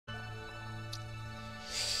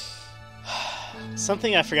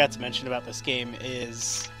something I forgot to mention about this game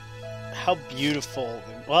is how beautiful,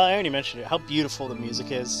 well, I already mentioned it, how beautiful the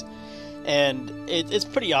music is. And it's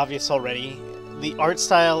pretty obvious already. The art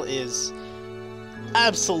style is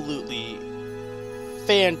absolutely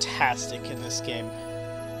fantastic in this game.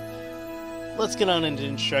 Let's get on into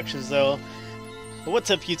instructions, though.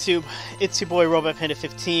 What's up, YouTube? It's your boy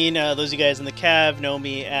RobotPanda15. Those of you guys in the cav know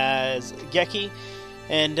me as Geki.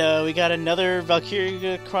 And we got another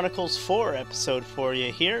Valkyria Chronicles 4 episode for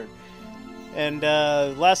you here. And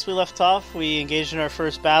last we left off, we engaged in our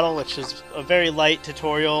first battle, which is a very light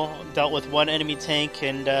tutorial. Dealt with one enemy tank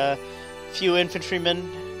and a few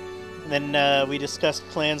infantrymen. And then we discussed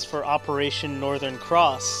plans for Operation Northern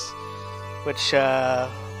Cross, which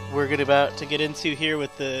we're about to get into here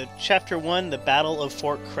with the Chapter 1, the Battle of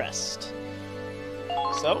Fort Crest.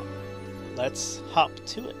 So, let's hop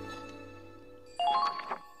to it.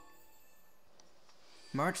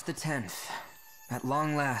 March the 10th. At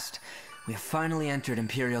long last, we have finally entered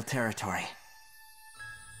Imperial territory.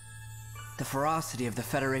 The ferocity of the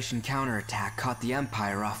Federation counterattack caught the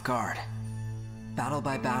Empire off guard. Battle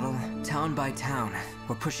by battle, town by town,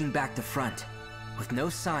 we're pushing back the front, with no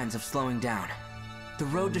signs of slowing down. The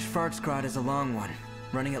road to Schwarzgrad is a long one,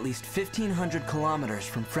 running at least 1,500 kilometers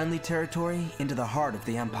from friendly territory into the heart of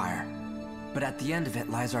the Empire. But at the end of it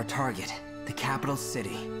lies our target, the capital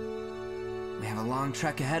city. We have a long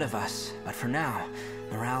trek ahead of us, but for now,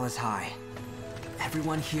 morale is high.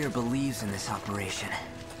 Everyone here believes in this operation.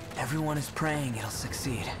 Everyone is praying it'll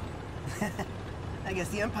succeed. I guess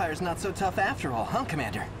the Empire's not so tough after all, huh,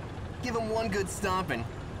 Commander? Give them one good stomping,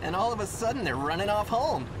 and all of a sudden they're running off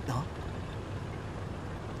home. Huh?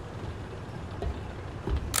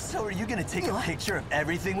 So are you gonna take a picture of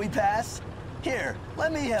everything we pass? Here,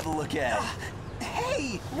 let me have a look at it.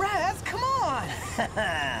 Hey, Raz, come on!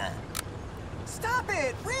 Stop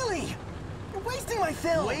it, really! You're wasting my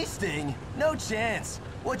film! Wasting? No chance.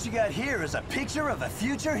 What you got here is a picture of a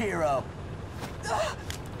future hero.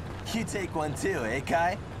 You take one too, eh,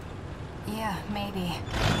 Kai? Yeah, maybe.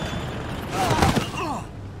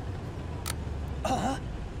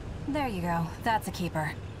 There you go. That's a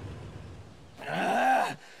keeper.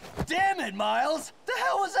 Damn it, Miles! The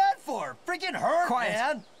hell was that for? Freaking hurt, Quiet.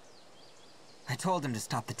 man! I told him to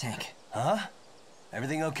stop the tank. Huh?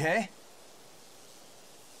 Everything okay?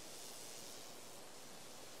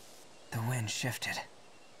 The wind shifted.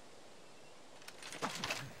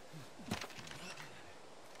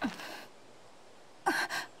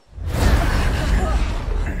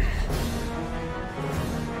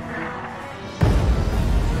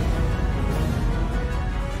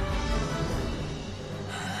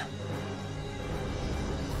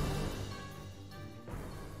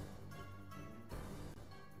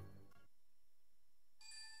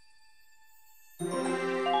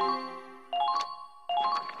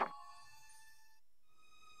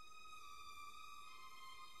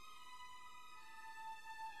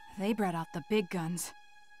 They brought out the big guns.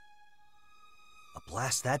 A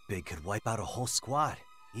blast that big could wipe out a whole squad.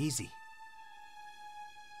 Easy.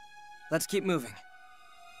 Let's keep moving.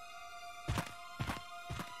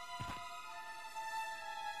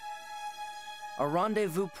 Our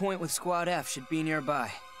rendezvous point with Squad F should be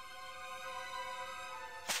nearby.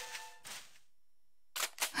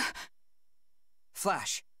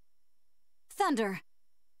 Flash. Thunder!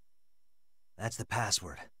 That's the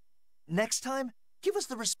password. Next time, give us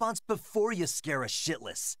the response before you scare us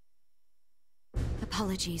shitless.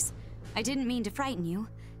 Apologies. I didn't mean to frighten you.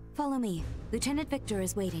 Follow me. Lieutenant Victor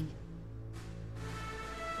is waiting.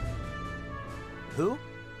 Who?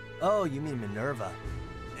 Oh, you mean Minerva.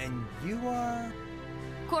 And you are...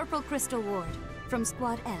 Corporal Crystal Ward, from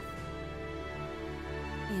Squad F.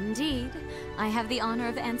 Indeed. I have the honor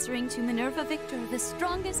of answering to Minerva Victor, the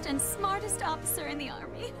strongest and smartest officer in the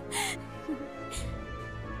Army.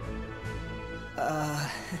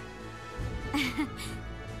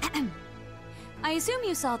 I assume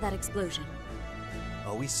you saw that explosion.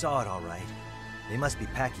 Oh, we saw it all right. They must be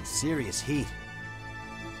packing serious heat.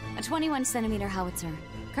 A 21-centimeter howitzer.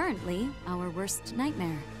 Currently, our worst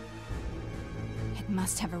nightmare. It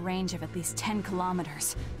must have a range of at least 10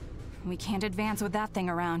 kilometers. We can't advance with that thing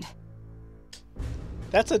around.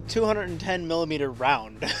 That's a 210mm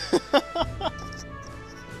round.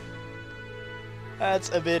 That's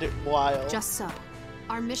a bit wild. Just so.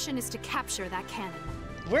 Our mission is to capture that cannon.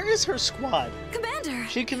 Where is her squad? Commander!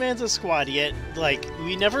 She commands a squad, yet, like,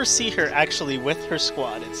 we never see her actually with her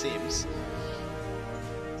squad, it seems.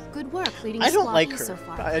 Good work leading I don't Squad like E her. so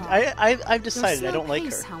far. I've decided I Your slow don't like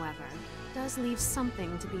pace, her. however, does leave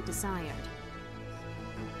something to be desired.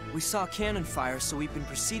 We saw cannon fire, so we've been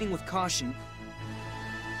proceeding with caution.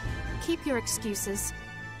 Keep your excuses.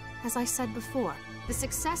 As I said before, the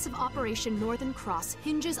success of Operation Northern Cross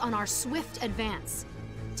hinges on our swift advance.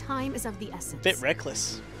 Time is of the essence. Bit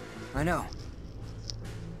reckless. I know.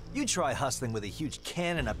 You try hustling with a huge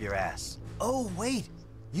cannon up your ass. Oh, wait.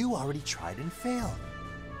 You already tried and failed.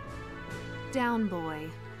 Down, boy.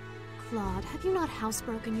 Claude, have you not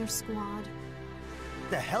housebroken your squad?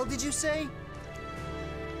 The hell did you say?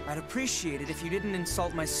 I'd appreciate it if you didn't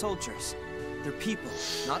insult my soldiers. They're people,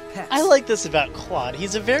 not pets. I like this about Claude.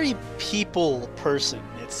 He's a very people person,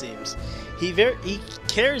 it seems. He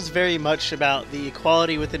cares very much about the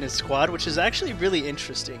equality within his squad, which is actually really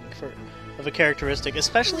interesting of a characteristic,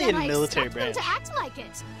 especially in military branch. To act like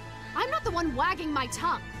it. I'm not the one wagging my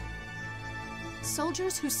tongue.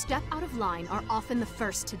 Soldiers who step out of line are often the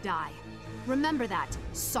first to die. Remember that,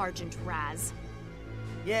 Sergeant Raz.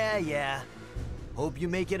 Yeah. Hope you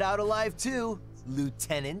make it out alive too,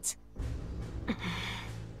 Lieutenant.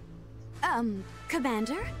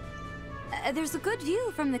 Commander? There's a good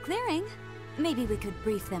view from the clearing. Maybe we could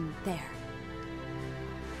brief them there.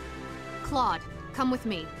 Claude, come with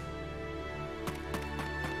me.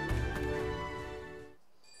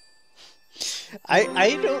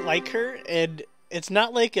 I don't like her, and it's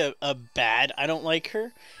not like a bad I don't like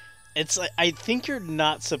her. It's like, I think you're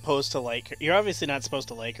not supposed to like her. You're obviously not supposed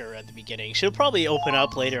to like her at the beginning. She'll probably open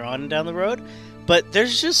up later on down the road, but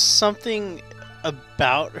there's just something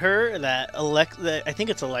about her that I think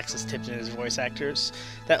it's Alexis Tipton as voice actors,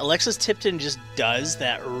 that Alexis Tipton just does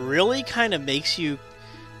that really kind of makes you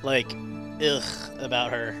like ugh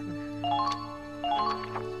about her.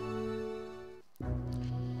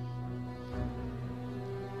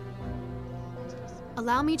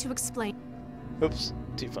 Allow me to explain. Oops,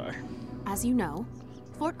 too far. As you know,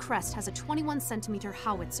 Fort Crest has a 21-centimeter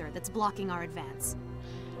howitzer that's blocking our advance.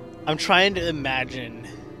 I'm trying to imagine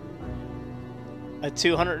a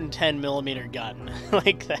 210-millimeter gun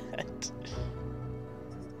like that.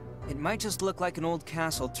 It might just look like an old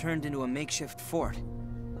castle turned into a makeshift fort.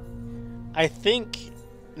 I think...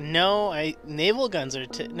 No, naval guns are...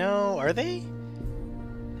 No, are they?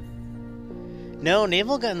 No,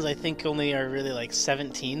 naval guns I think only are really like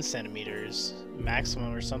 17 centimeters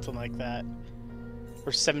maximum or something like that.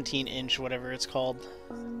 Or 17-inch, whatever it's called.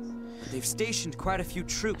 They've stationed quite a few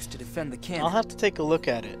troops to defend the cannon. I'll have to take a look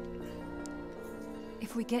at it.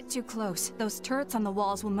 If we get too close, those turrets on the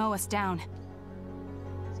walls will mow us down.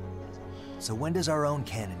 So when does our own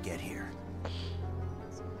cannon get here?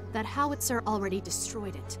 That howitzer already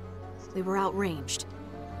destroyed it. We were outranged.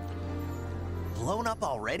 Blown up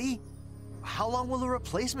already? How long will a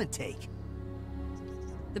replacement take?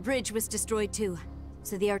 The bridge was destroyed too,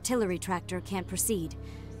 so the artillery tractor can't proceed.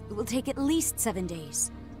 It will take at least 7 days.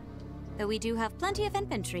 Though we do have plenty of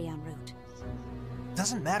infantry en route.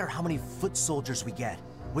 Doesn't matter how many foot soldiers we get.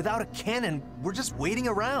 Without a cannon, we're just waiting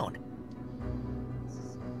around.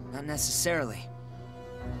 Not necessarily.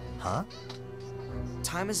 Huh?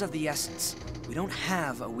 Time is of the essence. We don't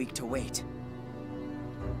have a week to wait.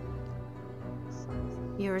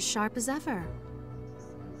 You're as sharp as ever.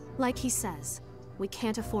 Like he says, we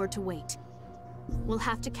can't afford to wait. We'll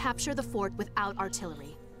have to capture the fort without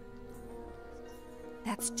artillery.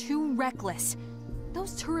 That's too reckless.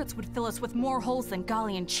 Those turrets would fill us with more holes than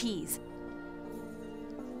Gallian cheese.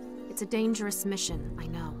 It's a dangerous mission, I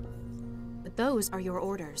know. But those are your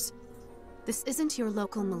orders. This isn't your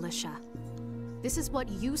local militia. This is what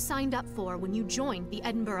you signed up for when you joined the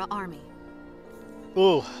Edinburgh Army.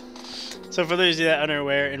 Ooh. So for those of you that are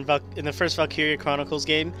unaware, in the first Valkyria Chronicles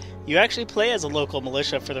game, you actually play as a local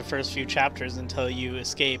militia for the first few chapters until you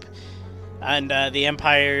escape. And the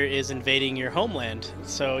Empire is invading your homeland.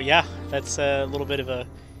 So yeah, that's a little bit of a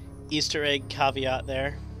Easter egg caveat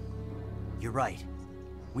there. You're right.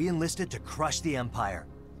 We enlisted to crush the Empire,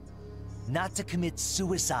 not to commit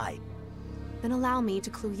suicide. Then allow me to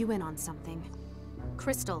clue you in on something.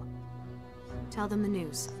 Crystal, tell them the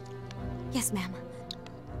news. Yes, ma'am.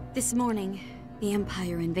 This morning, the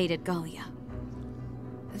Empire invaded Gallia.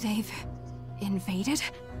 They've invaded?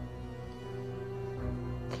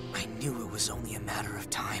 I knew it was only a matter of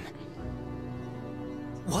time.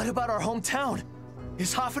 What about our hometown?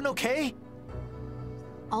 Is Hafen okay?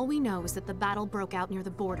 All we know is that the battle broke out near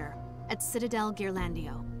the border, at Citadel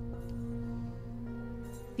Ghirlandaio.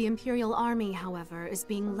 The Imperial Army, however, is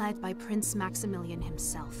being led by Prince Maximilian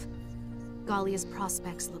himself. Gallia's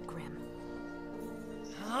prospects look grim.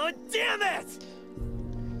 Oh, damn it!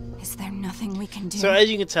 Is there nothing we can do? So as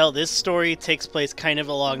you can tell, this story takes place kind of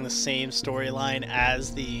along the same storyline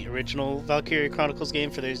as the original Valkyria Chronicles game,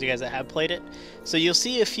 for those of you guys that have played it. So you'll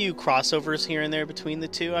see a few crossovers here and there between the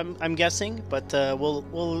two, I'm guessing, but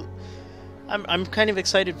we'll I'm kind of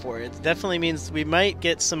excited for it. It definitely means we might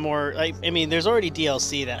get some more. I mean, there's already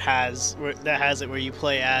DLC that has it where you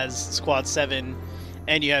play as Squad 7,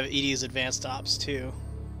 and you have ED's Advanced Ops too,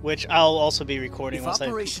 which I'll also be recording once I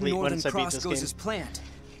beat this game. If Operation Northern Cross goes as planned,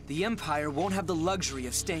 the Empire won't have the luxury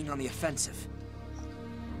of staying on the offensive.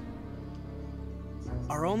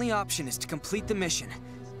 Our only option is to complete the mission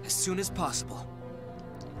as soon as possible.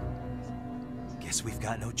 Guess we've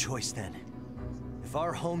got no choice then. If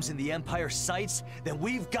our home's in the Empire's sights, then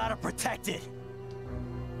we've got to protect it.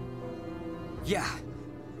 Yeah,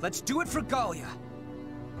 let's do it for Gallia.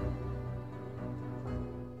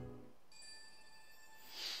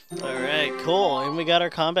 Alright, cool. And we got our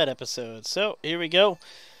combat episode. So, here we go.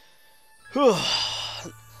 Whew.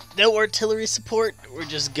 No artillery support. We're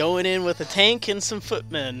just going in with a tank and some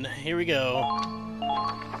footmen. Here we go.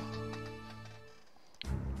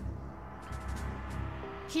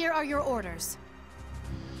 Here are your orders.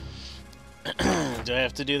 Do I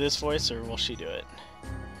have to do this voice, or will she do it?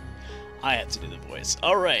 I have to do the voice.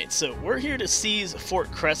 Alright, so we're here to seize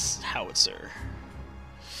Fort Crest Howitzer.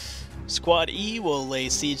 Squad E will lay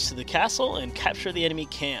siege to the castle and capture the enemy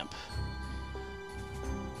camp.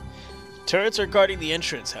 Turrets are guarding the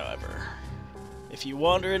entrance, however. If you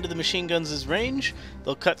wander into the machine guns' range,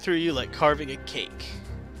 they'll cut through you like carving a cake.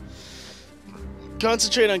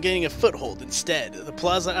 Concentrate on gaining a foothold instead. The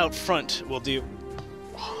plaza out front will do.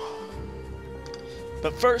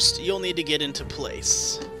 But first, you'll need to get into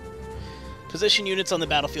place. Position units on the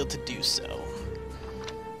battlefield to do so.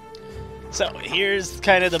 So, here's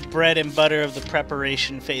kind of the bread and butter of the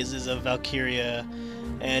preparation phases of Valkyria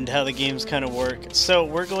and how the games kind of work. So,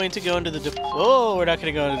 we're going to go into the we're not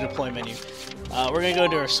going to go into the deploy menu. We're going to go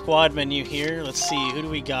into our squad menu here. Let's see, who do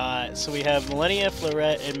we got? So, we have Millennia,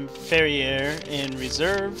 Florette, and Ferrier in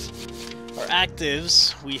reserve. Our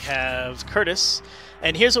actives, we have Curtis.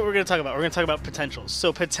 And here's what we're going to talk about. We're going to talk about potentials.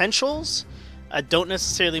 So, potentials don't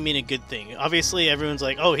necessarily mean a good thing. Obviously, everyone's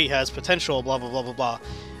like, oh, he has potential, blah, blah, blah, blah, blah,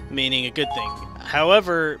 meaning a good thing.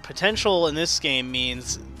 However, potential in this game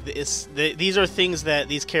means these are things that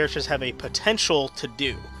these characters have a potential to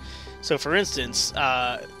do. So, for instance,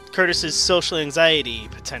 Curtis's social anxiety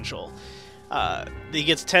potential. He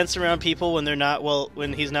gets tense around people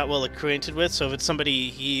when he's not well acquainted with. So, if it's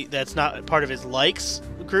somebody that's not part of his likes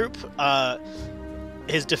group,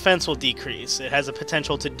 his defense will decrease. It has a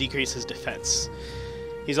potential to decrease his defense.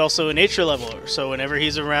 He's also a nature leveler, so whenever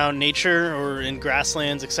he's around nature or in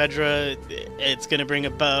grasslands, etc., it's going to bring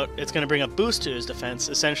a boost to his defense,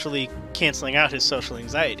 essentially canceling out his social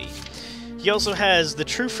anxiety. He also has the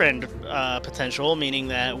true friend potential, meaning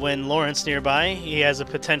that when Lawrence nearby, he has a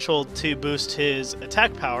potential to boost his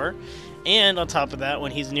attack power, and on top of that,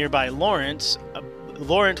 when he's nearby Lawrence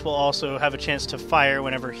will also have a chance to fire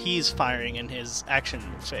whenever he's firing in his action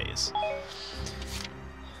phase.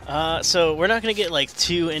 So we're not going to get like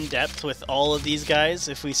too in depth with all of these guys.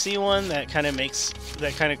 If we see one that kind of makes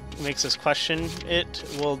us question it,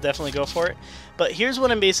 we'll definitely go for it. But here's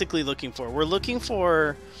what I'm basically looking for. We're looking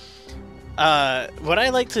for what I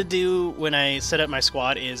like to do when I set up my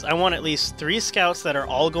squad is I want at least 3 scouts that are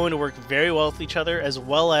all going to work very well with each other, as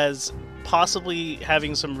well as possibly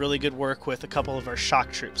having some really good work with a couple of our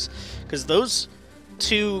shock troops, because those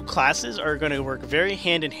 2 classes are going to work very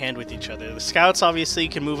hand in hand with each other. The scouts obviously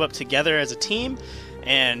can move up together as a team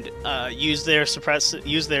and use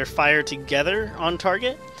their fire together on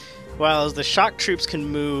target, while the shock troops can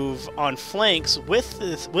move on flanks with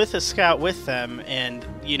a scout with them, and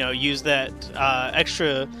use that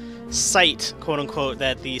extra sight, quote unquote,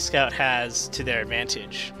 that the scout has to their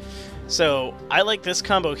advantage. So I like this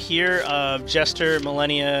combo here of Jester,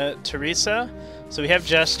 Millennia, Teresa. So we have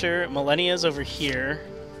Jester, Millennia's over here,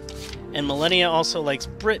 and Millennia also likes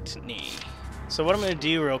Brittany. So what I'm going to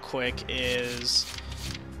do real quick is,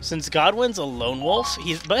 since Godwin's a lone wolf,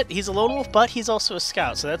 he's a lone wolf, but he's also a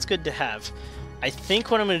scout, so that's good to have. I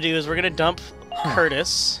think what I'm going to do is we're going to dump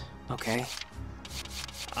Curtis. Okay.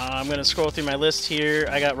 I'm going to scroll through my list here.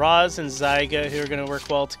 I got Roz and Zyga who are going to work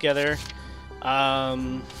well together.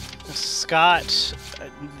 Scott,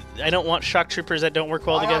 I don't want shock troopers that don't work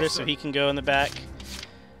well together, so he can go in the back.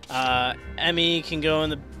 Emmy can go in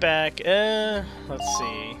the back. Let's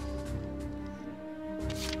see.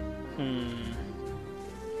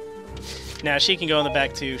 Now she can go in the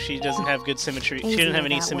back too. She doesn't have good symmetry. She doesn't have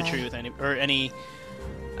any symmetry with any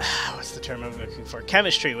what's the term I'm looking for?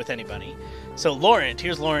 Chemistry with anybody. So Laurent,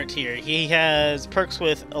 here's Laurent here. He has perks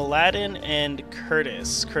with Aladdin and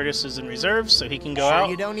Curtis. Curtis is in reserve, so he can go out.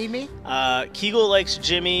 You don't need me? Kegel likes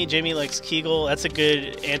Jimmy. Jimmy likes Kegel. That's a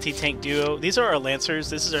good anti-tank duo. These are our Lancers.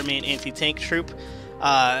 This is our main anti-tank troop.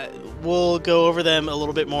 we'll go over them a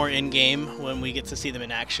little bit more in-game when we get to see them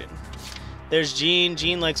in action. There's Jean.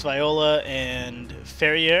 Jean likes Viola and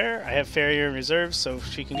Ferrier. I have Ferrier in reserve, so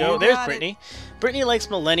she can go. There's Brittany. Brittany likes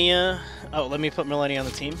Millennia. Oh, let me put Millennia on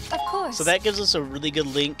the team. Of course. So that gives us a really good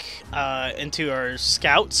link into our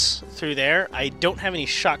scouts through there. I don't have any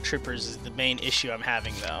shock troopers is the main issue I'm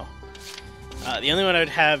having, though. The only one I would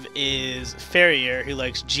have is Ferrier, who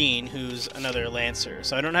likes Jean, who's another Lancer.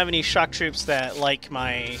 So I don't have any shock troops that like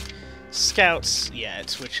my scouts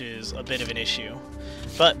yet, which is a bit of an issue.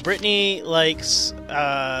 But Brittany likes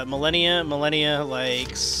Millennia. Millennia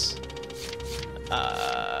likes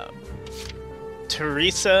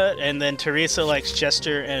Teresa, and then Teresa likes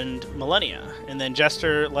Jester and Millennia, and then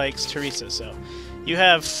Jester likes Teresa. So you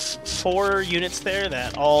have 4 units there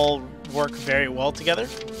that all work very well together,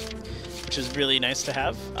 which is really nice to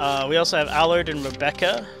have. We also have Allard and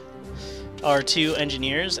Rebecca, are 2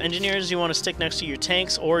 engineers. Engineers you want to stick next to your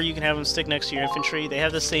tanks, or you can have them stick next to your infantry. They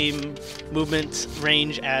have the same movement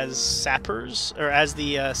range as sappers, or as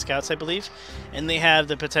the scouts, I believe, and they have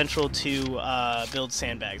the potential to build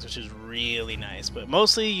sandbags, which is really nice. But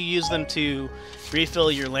mostly you use them to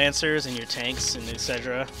refill your lancers and your tanks and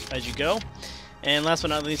etc. as you go. And last but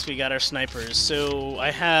not least, we got our snipers. So I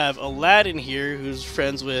have Aladdin here, who's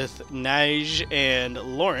friends with Nige and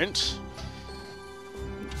Laurent.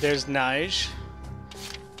 There's Nige.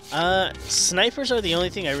 Snipers are the only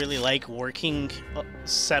thing I really like working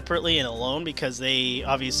separately and alone, because they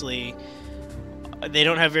obviously they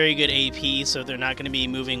don't have very good AP, so they're not going to be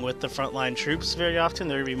moving with the frontline troops very often.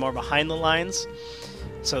 They're going to be more behind the lines,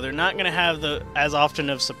 so they're not going to have as often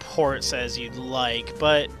of supports as you'd like.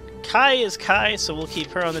 But Kai is Kai, so we'll keep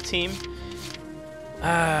her on the team.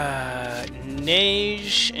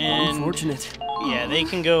 Nage and Unfortunate. yeah, they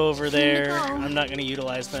can go over there. I'm not going to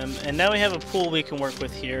utilize them. And now we have a pool we can work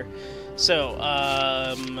with here. So,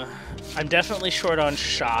 I'm definitely short on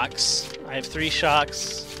shocks. I have 3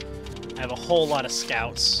 shocks. I have a whole lot of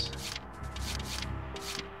scouts.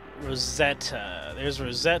 Rosetta. There's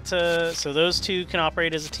Rosetta. So those 2 can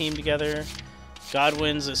operate as a team together.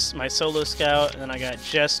 Godwin's is my solo scout. And then I got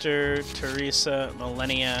Jester, Teresa,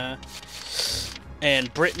 Millennia,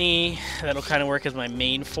 and Brittany. That'll kind of work as my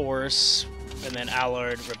main force. And then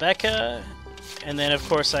Allard, Rebecca, and then of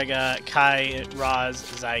course I got Kai, Roz,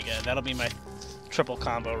 Zyga. That'll be my triple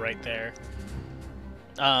combo right there.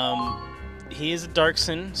 He is a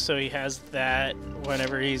Darkson, so he has that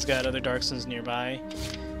whenever he's got other Darksons nearby.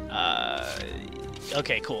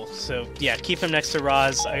 Okay, cool. So yeah, keep him next to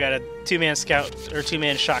Roz. I got a 2-man scout or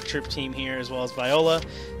 2-man shock troop team here, as well as Viola.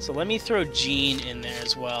 So let me throw Jean in there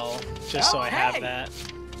as well, just so I have that.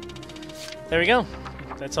 There we go.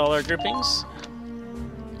 That's all our groupings.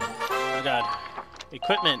 Oh god.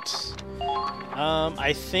 Equipment.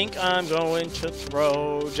 I think I'm going to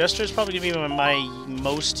throw... Jester's probably going to be my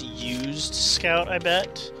most used scout, I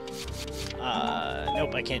bet.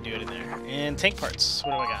 Nope, I can't do it in there. And tank parts.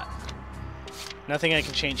 What do I got? Nothing I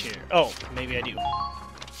can change here. Oh, maybe I do.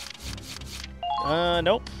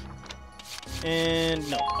 Nope. And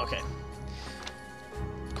nope. Okay.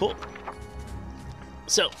 Cool.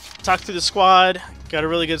 So, talk through the squad. Got a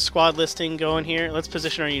really good squad listing going here. Let's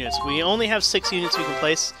position our units. We only have 6 units we can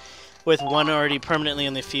place, with 1 already permanently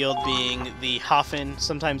on the field, being the Hoffen.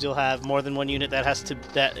 Sometimes you'll have more than 1 unit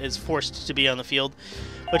that is forced to be on the field,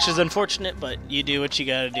 which is unfortunate, but you do what you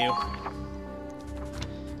gotta do.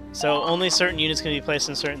 So only certain units can be placed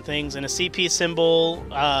in certain things, and a CP symbol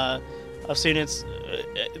of students.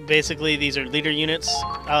 Basically, these are leader units.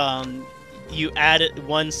 You add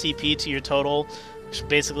 1 CP to your total, which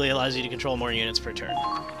basically allows you to control more units per turn.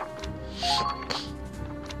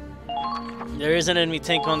 There is an enemy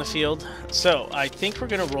tank on the field, so I think we're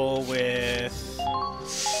going to roll with...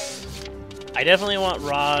 I definitely want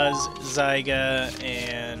Roz, Zyga,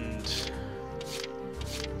 and...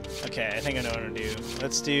 Okay, I think I know what I'm going to do.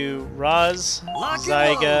 Let's do Roz,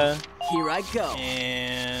 Zyga, here I go,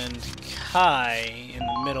 and Kai in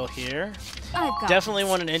the middle here. Definitely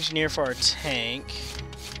want an engineer for our tank.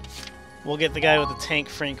 We'll get the guy with the tank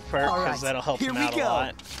Frank perk, because that'll help him out a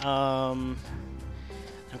lot. I'm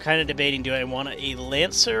kind of debating, do I want a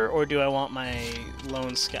Lancer or do I want my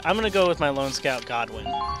Lone Scout? I'm going to go with my Lone Scout Godwin.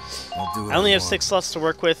 I only have 6 slots to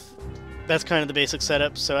work with. That's kind of the basic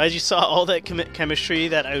setup. So as you saw, all that chemistry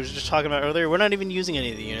that I was just talking about earlier, we're not even using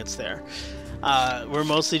any of the units there. We're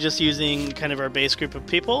mostly just using kind of our base group of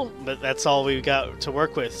people, but that's all we've got to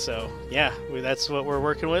work with. So yeah, that's what we're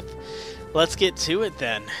working with. Let's get to it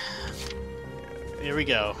then. Here we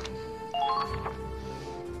go.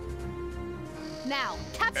 Now,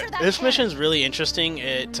 capture that This mission is really interesting.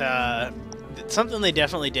 It something they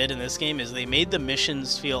definitely did in this game is they made the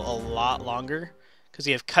missions feel a lot longer because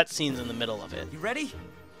you have cutscenes in the middle of it. You ready?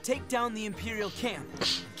 Take down the Imperial camp.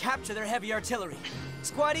 Capture their heavy artillery.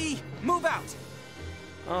 Squad E, move out!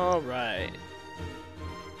 Alright.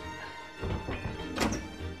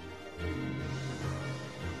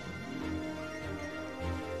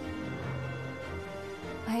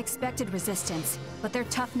 I expected resistance, but they're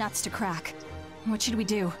tough nuts to crack. What should we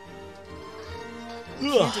do?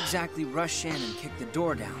 We can't exactly rush in and kick the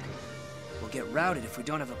door down. We'll get routed if we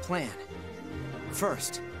don't have a plan.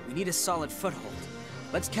 First, we need a solid foothold.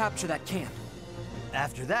 Let's capture that camp.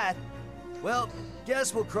 After that, well,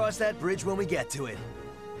 guess we'll cross that bridge when we get to it.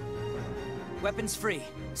 Weapons free.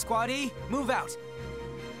 Squad E, move out.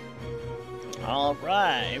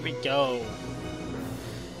 Alright, here we go.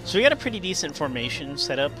 So we got a pretty decent formation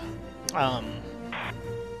set up.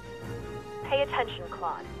 Pay attention,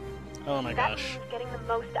 Claude. Oh my That gosh. means getting the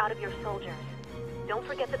most out of your soldiers. Don't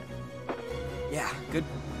forget that. Yeah, good.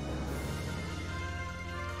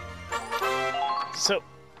 So,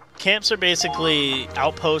 camps are basically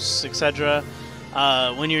outposts, etc.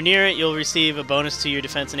 When you're near it, you'll receive a bonus to your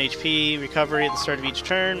defense and HP recovery at the start of each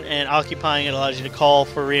turn, and occupying it allows you to call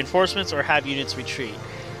for reinforcements or have units retreat.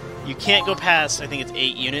 You can't go past, I think it's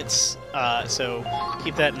 8 units, so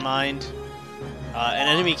keep that in mind. And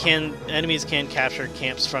enemies can capture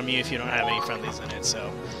camps from you if you don't have any friendlies in it.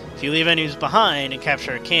 So if you leave enemies behind and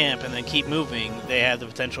capture a camp and then keep moving, they have the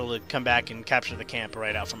potential to come back and capture the camp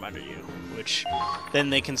right out from under you, which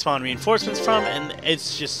then they can spawn reinforcements from, and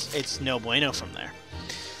it's no bueno from there.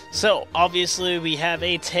 So obviously we have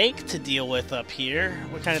a tank to deal with up here.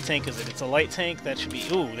 What kind of tank is it? It's a light tank. That should be...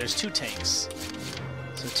 Ooh, there's 2 tanks.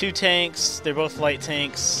 So 2 tanks. They're both light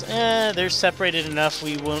tanks. They're separated enough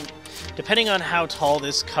we won't... Depending on how tall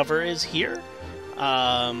this cover is here,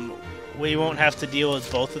 we won't have to deal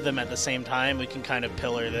with both of them at the same time. We can kind of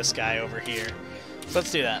pillar this guy over here. So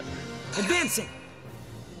let's do that. Advancing!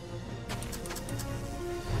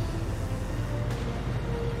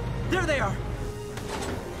 There they are!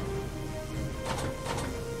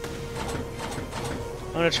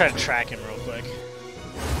 I'm going to try to track him real quick.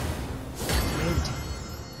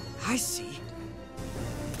 I see.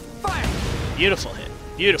 Fire! Beautiful hit.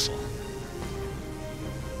 Beautiful.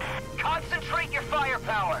 Concentrate your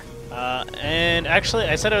firepower. And actually,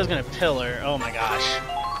 I said I was going to pillar. Oh my gosh.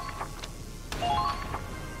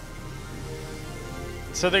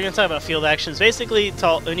 So they're going to talk about field actions. Basically,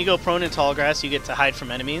 when you go prone in tall grass, you get to hide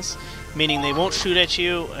from enemies, meaning they won't shoot at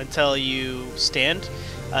you until you stand.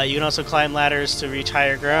 You can also climb ladders to reach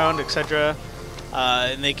higher ground, etc.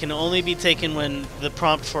 And they can only be taken when the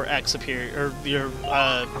prompt for X appears, or your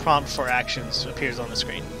prompt for actions appears on the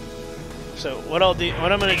screen. So what I'm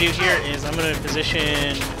going to do here is I'm going to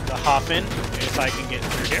position the Hoffman, if I can get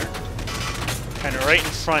through here, kind of right in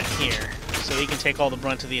front here, so he can take all the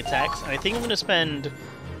brunt of the attacks. And I think I'm going to spend...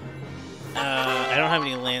 I don't have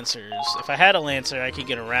any Lancers. If I had a Lancer, I could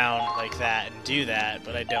get around like that and do that,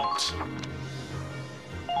 but I don't.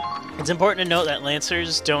 It's important to note that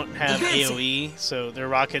Lancers don't have AoE, so their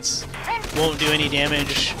rockets won't do any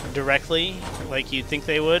damage directly like you'd think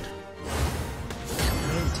they would.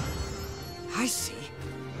 I see.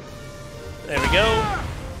 There we go.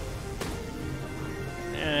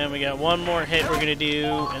 And we got one more hit we're going to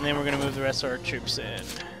do, and then we're going to move the rest of our troops in.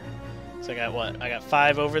 So I got what? I got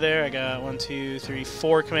 5 over there. I got 1, 2, 3,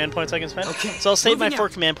 4 command points I can spend. Okay, so I'll save my moving 4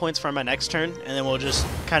 out. command points for my next turn, and then we'll just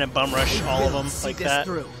kind of bum rush all of them like that.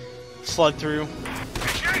 Slug through.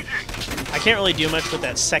 I can't really do much with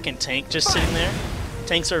that second tank just sitting there.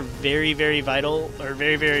 Tanks are very, very vital, or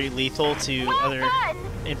very, very lethal to other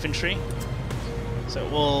infantry. So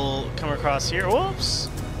we'll come across here. Whoops!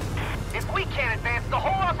 If we can't advance, the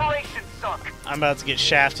whole operation's sunk. I'm about to get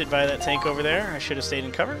shafted by that tank over there. I should have stayed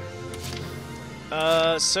in cover.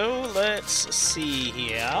 So let's see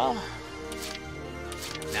here.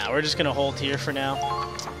 Now we're just gonna hold here for now.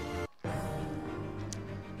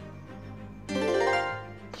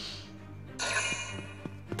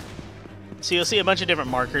 So you'll see a bunch of different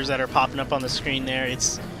markers that are popping up on the screen there.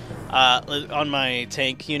 It's on my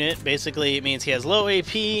tank unit. Basically, it means he has low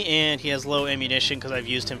AP and he has low ammunition because I've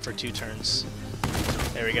used him for 2 turns.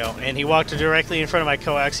 There we go. And he walked directly in front of my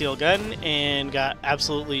coaxial gun and got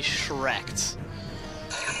absolutely shreked.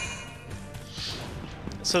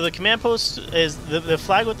 So the command post is the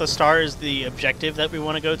flag with the star is the objective that we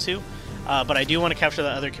want to go to. But I do want to capture the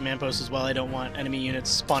other command post as well. I don't want enemy units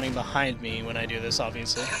spawning behind me when I do this,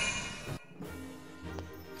 obviously.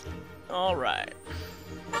 Alright.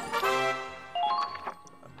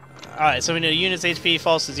 Alright, so when a unit's HP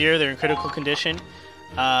falls to 0, they're in critical condition.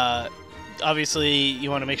 obviously you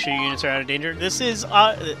want to make sure your units are out of danger. This is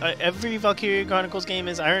every Valkyria Chronicles game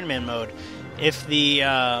is Iron Man mode. If the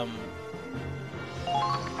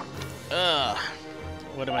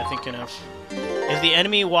what am I thinking of? If the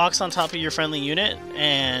enemy walks on top of your friendly unit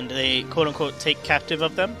and they quote-unquote take captive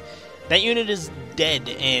of them, that unit is dead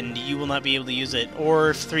and you will not be able to use it. Or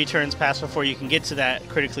if 3 turns pass before you can get to that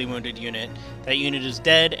critically wounded unit, that unit is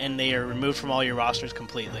dead and they are removed from all your rosters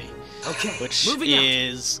completely. Okay, which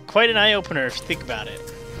is quite an eye-opener if you think about it.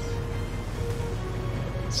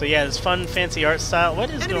 So yeah, this fun, fancy art style. What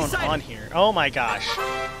is going on here? Oh my gosh.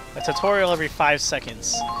 A tutorial every 5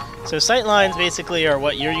 seconds. So sight lines basically are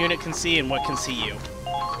what your unit can see and what can see you.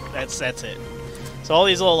 That's it. So all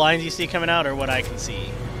these little lines you see coming out are what I can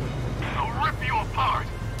see. I'll rip you apart.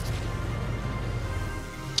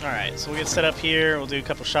 Alright, so we'll get set up here. We'll do a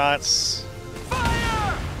couple shots.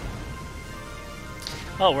 Fire!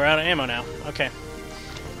 Oh, we're out of ammo now. Okay.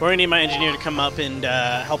 We're gonna need my engineer to come up and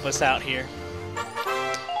help us out here.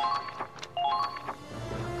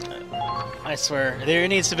 I swear, there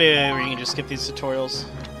needs to be a way where you can just skip these tutorials.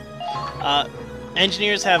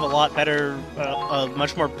 Engineers have a lot better, a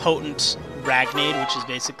much more potent Ragnade, which is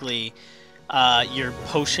basically your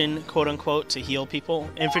potion, quote-unquote, to heal people.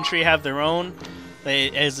 Infantry have their own.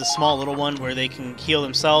 As a small little one where they can heal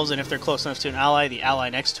themselves, and if they're close enough to an ally, the ally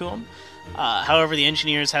next to them. However, the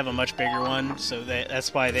engineers have a much bigger one, so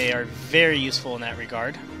that's why they are very useful in that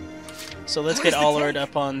regard. So let's get Allard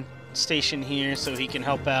up on station here so he can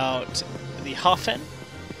help out the Hoffen.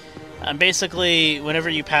 And basically, whenever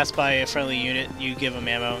you pass by a friendly unit, you give them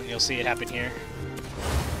ammo. You'll see it happen here.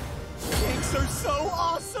 Tanks are so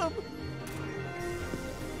awesome!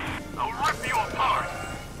 I'll rip you apart.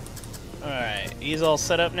 Alright, he's all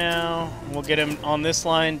set up now. We'll get him on this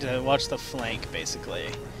line to watch the flank, basically.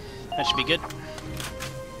 That should be good.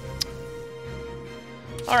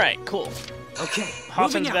 Alright, cool. Okay,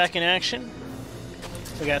 Hoffen's back in action.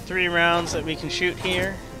 We got 3 rounds that we can shoot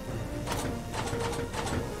here.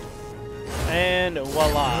 And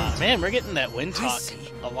voila. Man, we're getting that wind talk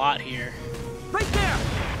a lot here. Right there!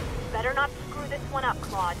 Better not screw this one up,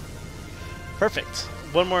 Claude. Perfect.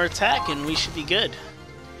 One more attack and we should be good.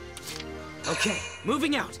 Okay,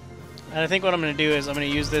 moving out. And I think what I'm going to do is I'm going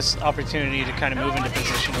to use this opportunity to kind of move into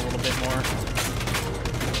position a little bit more.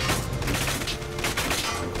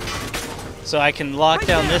 So I can lock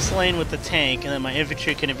down this lane with the tank, and then my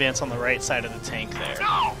infantry can advance on the right side of the tank there.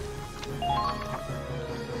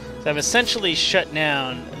 So I've essentially shut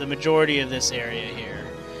down the majority of this area here.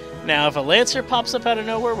 Now, if a Lancer pops up out of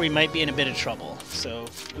nowhere, we might be in a bit of trouble. So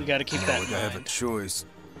we got to keep that in mind. I have a choice.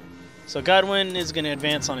 So Godwin is going to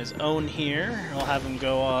advance on his own here. I'll have him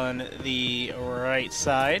go on the right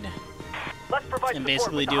side. And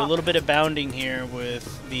basically do a little bit of bounding here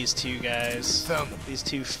with these 2 guys. These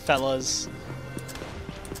 2 fellas.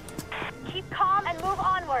 Keep calm and move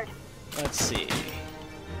onward. Let's see.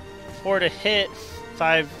 4 to hit,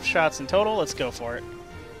 5 shots in total. Let's go for it.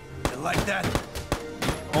 You like that?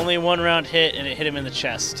 Only 1 round hit, and it hit him in the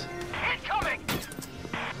chest. Incoming!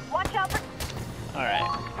 Watch out for...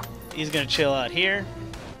 Alright. He's going to chill out here.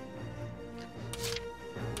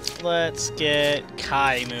 Let's get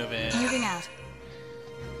Kai moving. Moving out.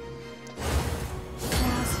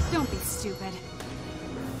 Raz, don't be stupid.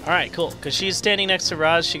 Alright, cool. Because she's standing next to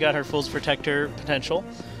Raz, she got her Fool's Protector potential.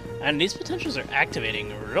 And these potentials are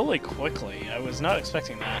activating really quickly. I was not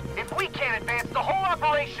expecting that. If we can't advance, the whole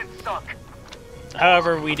operation's sunk.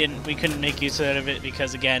 However, we couldn't make use out of it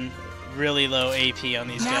because, again, really low AP on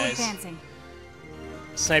these now guys. Advancing.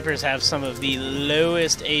 Snipers have some of the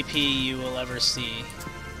lowest AP you will ever see.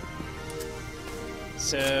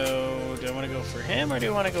 So, do I want to go for him or do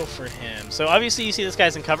I want to go for him? So, obviously, you see this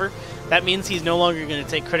guy's in cover. That means he's no longer going to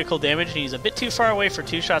take critical damage, and he's a bit too far away for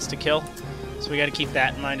 2 shots to kill. So, we got to keep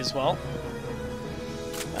that in mind as well.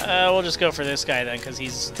 We'll just go for this guy then, because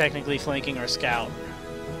he's technically flanking our scout.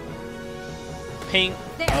 Ping.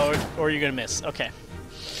 Oh, or you're going to miss. Okay.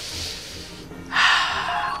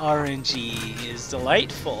 RNG is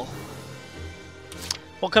delightful.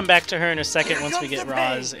 We'll come back to her in a second once we get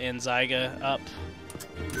Roz and Zyga up.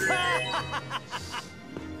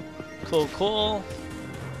 Cool, cool.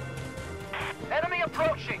 Enemy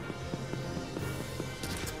approaching.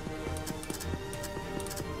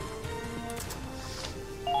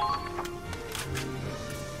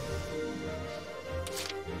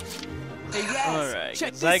 Alright,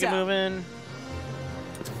 get Zyga moving.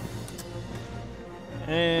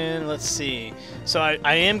 And let's see. So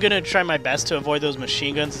I am going to try my best to avoid those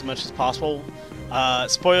machine guns as much as possible.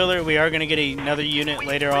 Spoiler: we are going to get another unit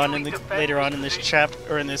later on in this chapter,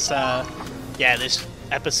 or in this this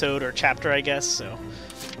episode or chapter, I guess. So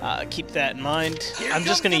Keep that in mind. I'm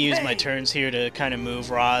just going to use my turns here to kind of move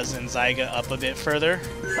Roz and Zyga up a bit further.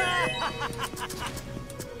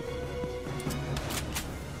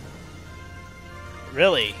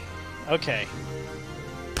 Really? Okay.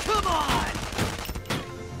 Come on!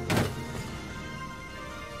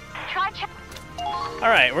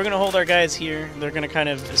 Alright, we're going to hold our guys here. They're going to kind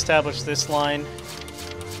of establish this line.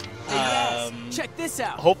 Check this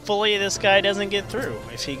out. Hopefully this guy doesn't get through.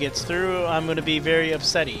 If he gets through, I'm going to be very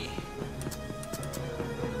upsetty.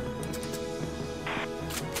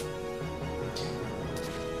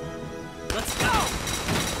 Let's go!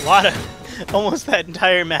 A lot of... Almost that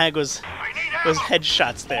entire mag was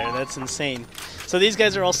headshots there. That's insane. So these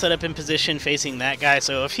guys are all set up in position facing that guy,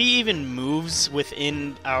 so if he even moves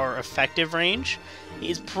within our effective range,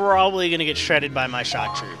 he's probably going to get shredded by my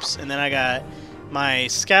shock troops. And then I got my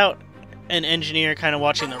scout and engineer kind of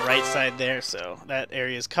watching the right side there, so that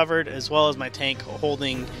area is covered, as well as my tank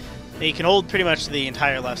holding... He can hold pretty much the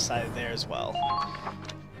entire left side there as well.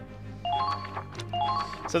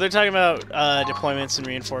 So they're talking about deployments and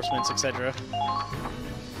reinforcements, etc.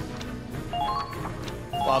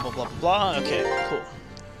 Blah, blah, blah, blah. Okay, cool.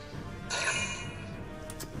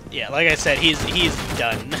 Yeah, like I said, he's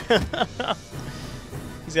done.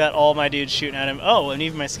 He's got all my dudes shooting at him. Oh, and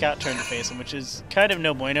even my scout turned to face him, which is kind of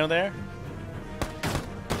no bueno there.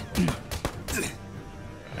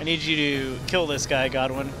 I need you to kill this guy,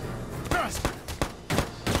 Godwin.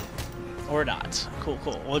 Or not. Cool,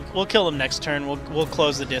 cool. We'll kill him next turn. We'll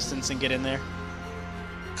close the distance and get in there.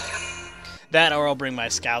 That, or I'll bring my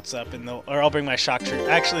scouts up, or I'll bring my shock troops.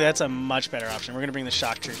 Actually, that's a much better option. We're gonna bring the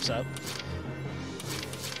shock troops up.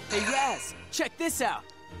 Hey, Raz, check this out.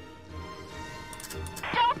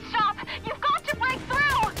 Don't stop! You've got to break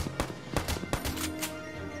through!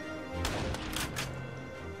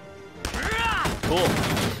 Cool.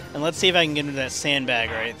 And let's see if I can get into that sandbag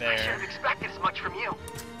right I there. shouldn't expect this much from you.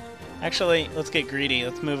 Actually, let's get greedy.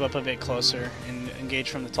 Let's move up a bit closer and engage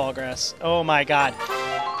from the tall grass. Oh my god.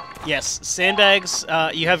 Yes, sandbags,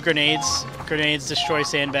 you have grenades. Grenades destroy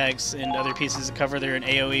sandbags and other pieces of cover. They're an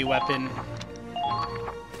AoE weapon.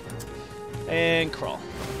 And crawl.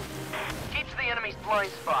 Keeps the enemy's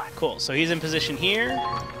blind spot. Cool, so he's in position here.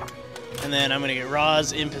 And then I'm going to get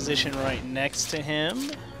Roz in position right next to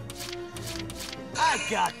him. I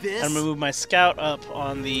got this. I'm going to move my scout up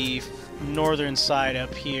on the northern side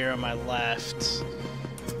up here on my left.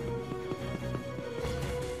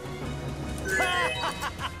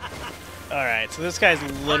 Alright, so this guy's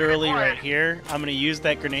literally right here. I'm going to use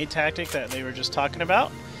that grenade tactic that they were just talking about.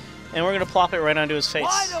 And we're going to plop it right onto his face.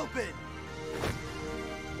 Wide open.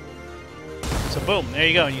 So boom, there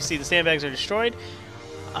you go. And you see the sandbags are destroyed.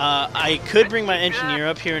 I could bring my engineer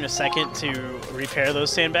up here in a second to repair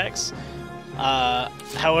those sandbags.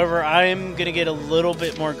 However, I'm going to get a little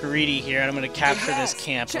bit more greedy here, and I'm going to capture this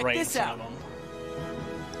camp right in front of them.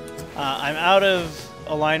 I'm out of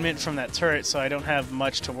alignment from that turret, so I don't have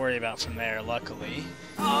much to worry about from there, luckily.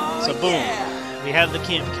 So boom, we have the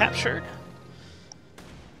camp captured.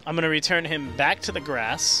 I'm going to return him back to the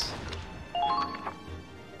grass.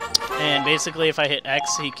 And basically, if I hit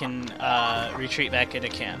X, he can retreat back into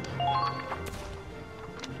camp.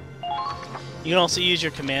 You can also use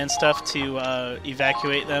your command stuff to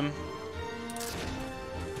evacuate them.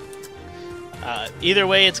 Either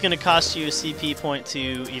way, it's going to cost you a CP point to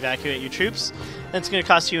evacuate your troops. And it's going to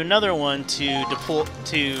cost you another one to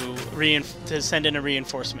send in a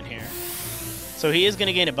reinforcement here. So he is going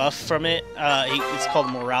to gain a buff from it. It's called a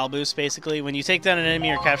morale boost, basically. When you take down an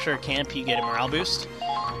enemy or capture a camp, you get a morale boost.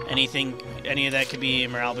 Any of that could be a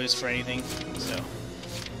morale boost for anything. So,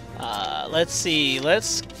 let's see.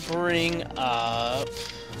 Let's bring up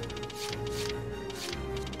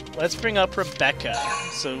Rebecca.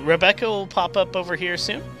 So Rebecca will pop up over here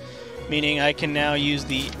soon, meaning I can now use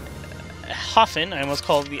the Hoffen. I almost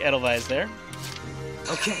called it the Edelweiss there.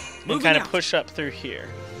 Okay, and kind of push up through here.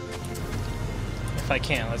 If I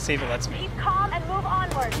can, let's see if it lets me. Keep calm and move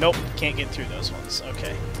onward. Nope, can't get through those ones.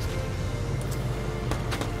 Okay.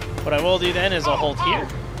 What I will do then is I'll hold here,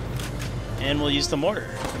 and we'll use the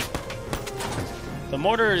mortar. The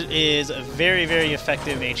mortar is a very, very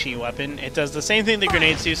effective HE weapon. It does the same thing the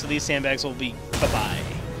grenades do, so these sandbags will be bye-bye.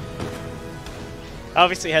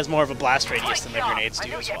 Obviously, it has more of a blast radius than the grenades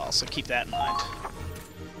do as well, so keep that in mind.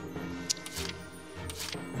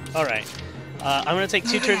 Alright. I'm going to take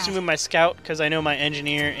 2 turns to move my scout, because I know my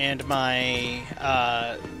engineer and my...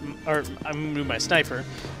 I'm going to move my sniper.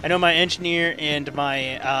 I know my engineer and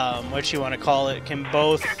my, what you want to call it, can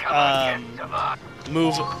both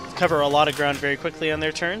cover a lot of ground very quickly on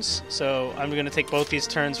their turns. So I'm going to take both these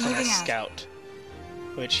turns for my scout.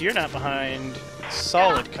 which you're not behind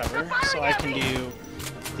solid cover, so I can do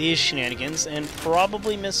these shenanigans and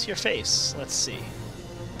probably miss your face. Let's see.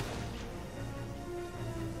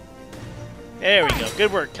 There we go.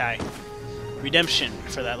 Good work, Kai. Redemption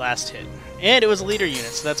for that last hit. And it was a leader unit,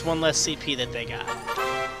 so that's one less CP that they got.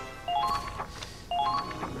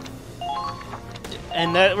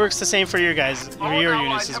 And that works the same for your guys, your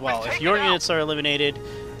units as well. If your units are eliminated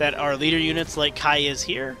that are leader units like Kai is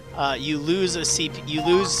here, you lose a CP. You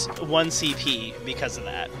lose 1 CP because of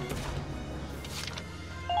that.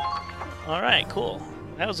 All right, cool.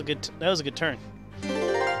 That was a good turn.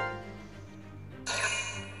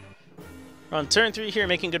 We're on turn 3 here,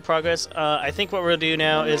 making good progress. I think what we'll do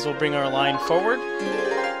now is we'll bring our line forward.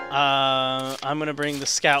 I'm gonna bring the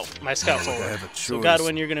scout, my scout forward. So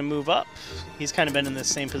Godwin, you're gonna move up. He's kind of been in the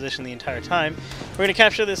same position the entire time. We're gonna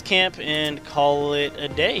capture this camp and call it a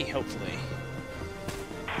day, hopefully.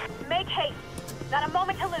 Make haste. Not a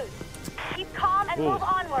moment to lose. Keep calm and move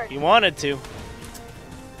onward. He wanted to.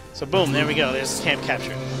 So boom, there we go. There's camp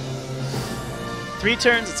captured. 3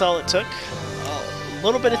 turns, that's all it took. A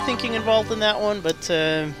little bit of thinking involved in that one, but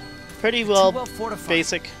pretty well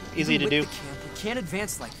basic, easy to do. We can't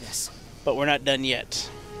advance like this. But we're not done yet.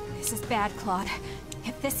 This is bad, Claude.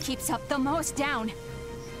 If this keeps up, they'll mow us down.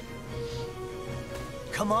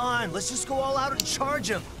 Come on, let's just go all out and charge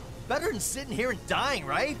them. Better than sitting here and dying,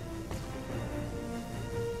 right?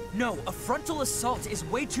 No, a frontal assault is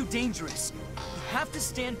way too dangerous. We have to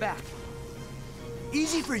stand back.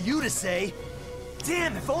 Easy for you to say.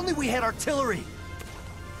 Damn, if only we had artillery.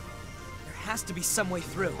 There has to be some way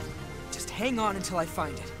through. Just hang on until I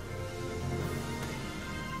find it.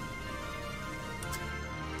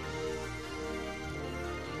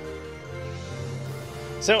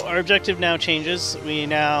 So our objective now changes. We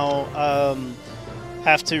now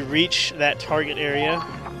have to reach that target area.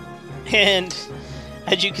 And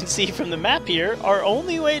as you can see from the map here, our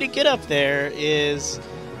only way to get up there is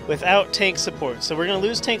without tank support. So we're going to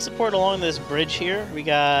lose tank support along this bridge here. We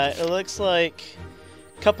got, it looks like,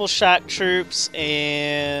 a couple shock troops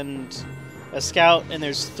and a scout, and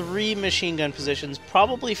there's 3 machine gun positions,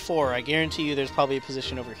 probably 4. I guarantee you there's probably a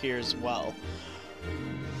position over here as well.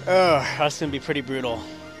 Ugh, that's going to be pretty brutal.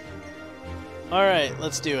 Alright,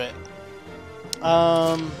 let's do it.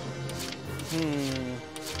 I'm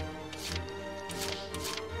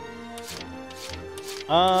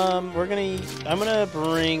gonna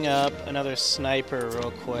bring up another sniper real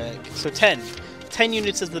quick. So 10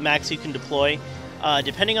 units is the max you can deploy.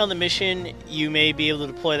 Depending on the mission, you may be able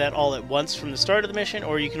to deploy that all at once from the start of the mission,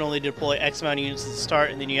 or you can only deploy X amount of units at the start,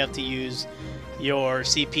 and then you have to use your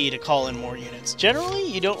CP to call in more units. Generally,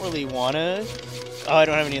 you don't really want to... Oh, I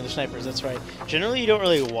don't have any other snipers, that's right. Generally, you don't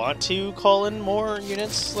really want to call in more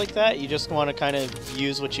units like that. You just want to kind of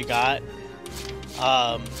use what you got.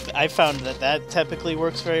 I found that typically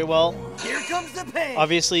works very well. Here comes the pain.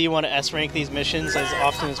 Obviously, you want to S-rank these missions as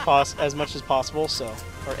often as much as possible, so...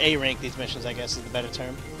 Or A-rank these missions, I guess is the better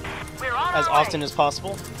term. As often as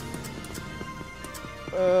possible.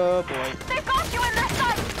 Oh boy. They've got you in their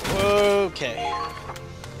sight. Okay.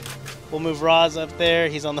 We'll move Roz up there.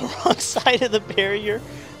 He's on the wrong side of the barrier.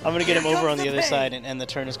 I'm gonna get him over on the other side and end the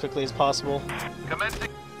turn as quickly as possible.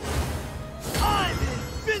 Commencing. I'm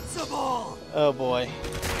invincible. Oh boy.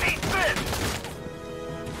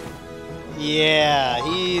 Yeah,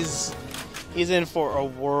 he's in for a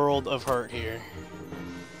world of hurt here.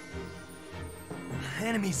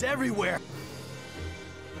 Enemies everywhere.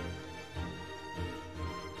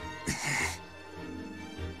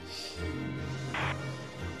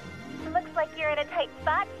 Looks like you're in a tight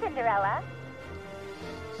spot, Cinderella.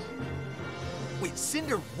 Wait,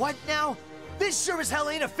 Cinder what now? This sure as hell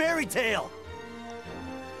ain't a fairy tale.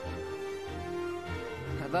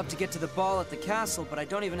 I'd love to get to the ball at the castle, but I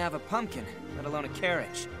don't even have a pumpkin, let alone a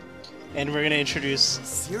carriage. And we're gonna introduce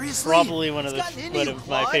Seriously? probably one of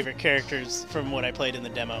my favorite characters from what I played in the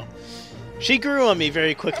demo. She grew on me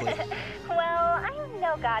very quickly. Well, I'm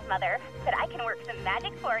no godmother, but I can work some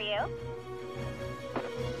magic for you.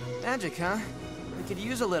 Magic, huh? We could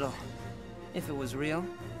use a little, if it was real.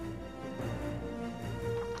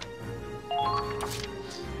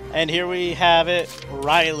 And here we have it,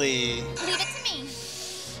 Riley. Leave it to me.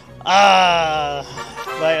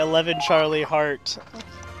 My 11 Charlie Hart.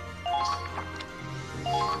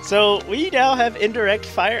 So we now have indirect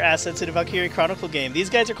fire assets in a Valkyria Chronicle game. These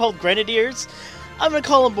guys are called Grenadiers. I'm gonna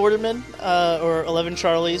call them Bordermen, or 11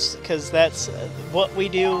 Charlies, because that's what we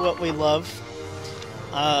do, what we love.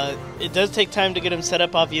 It does take time to get them set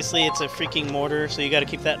up, obviously. It's a freaking mortar, so you gotta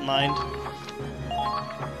keep that in mind.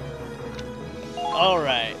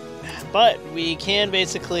 Alright. But we can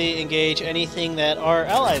basically engage anything that our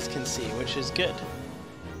allies can see, which is good.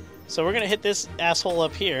 So we're going to hit this asshole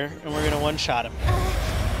up here, and we're going to one-shot him.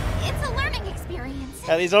 It's a learning experience.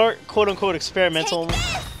 Now, these are quote-unquote experimental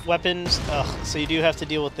weapons, so you do have to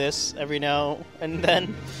deal with this every now and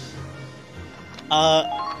then.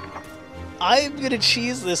 I'm going to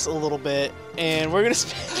cheese this a little bit, and we're going to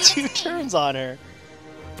spend 2 turns on her.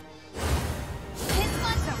 This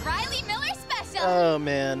one's a Riley Miller special. Oh,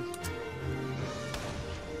 man.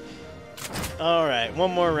 Alright,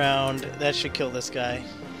 one more round. That should kill this guy.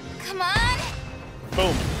 Come on.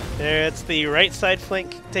 Boom. That's the right side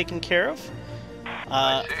flank taken care of.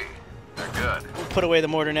 I see. They're good. We'll put away the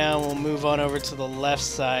mortar now, and we'll move on over to the left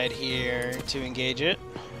side here to engage it.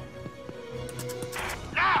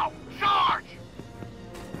 Now! Charge!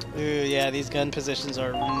 Ooh, yeah, these gun positions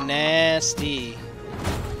are nasty.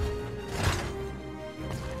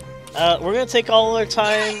 We're going to take all our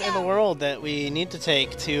time in the world that we need to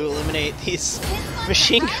take to eliminate these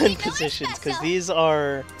machine gun positions, because these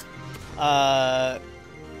are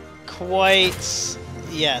quite...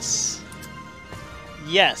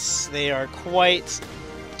 Yes, they are quite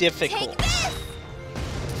difficult.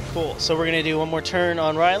 Cool, so we're going to do one more turn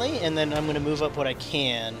on Riley, and then I'm going to move up what I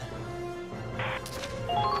can.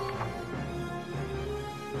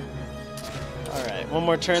 Alright, one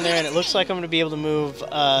more turn there, and it looks like I'm going to be able to move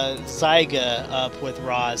Zyga up with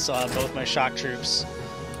Roz, so I'll have both my shock troops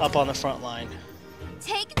up on the front line.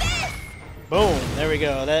 Take this! Boom, there we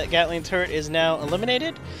go. That Gatling turret is now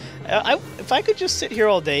eliminated. If I could just sit here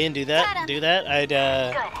all day and do that,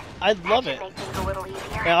 I'd love it.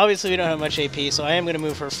 Now, obviously, we don't have much AP, so I am going to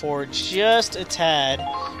move her forward just a tad.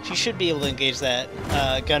 She should be able to engage that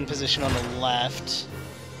gun position on the left.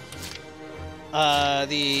 I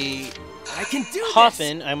can do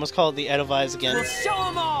Hoffen, this. I almost called it the Edelweiss again. We'll show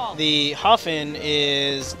 'em all. The Hoffen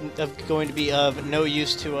is going to be of no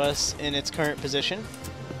use to us in its current position.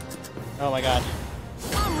 Oh my god.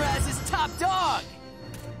 I'm Raz's top dog.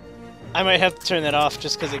 I might have to turn that off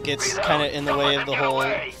just because it gets kind of in the way of the whole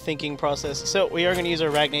thinking process. So we are going to use our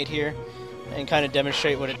Ragnate here and kind of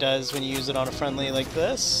demonstrate what it does when you use it on a friendly like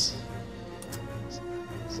this.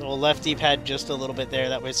 So we'll left D-pad just a little bit there,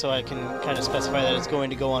 that way so I can kind of specify that it's going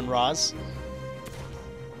to go on Roz.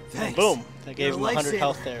 Thanks. Boom! That gave him 100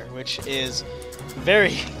 health there, which is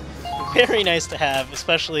very, very nice to have,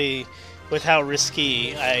 especially with how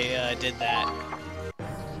risky I did that.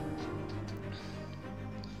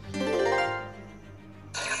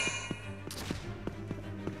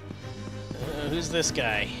 Who's this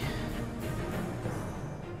guy?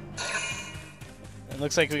 It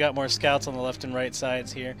looks like we got more scouts on the left and right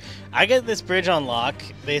sides here. I get this bridge on lock.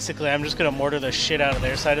 Basically, I'm just going to mortar the shit out of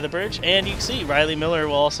their side of the bridge. And you can see, Riley Miller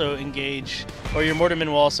will also engage, or your mortarmen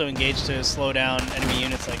will also engage to slow down enemy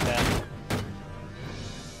units like that.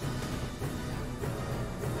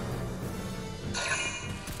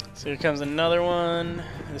 So here comes another one.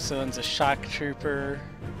 This one's a shock trooper.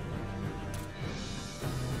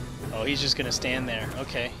 Oh, he's just going to stand there.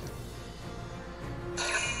 Okay.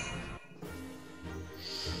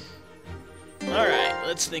 Alright,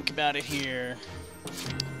 let's think about it here.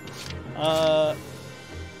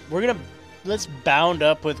 Let's bound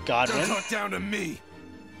up with Godwin. Don't talk down to me.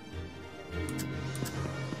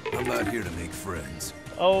 I'm not here to make friends.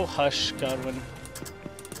 Oh, hush, Godwin.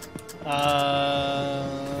 I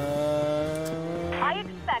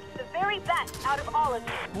expect the very best out of all of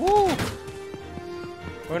you. Woo!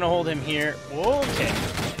 We're gonna hold him here. Okay.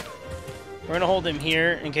 We're gonna hold him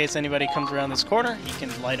here in case anybody comes around this corner. He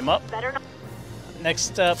can light him up. Better not.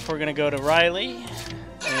 Next up, we're gonna go to Riley.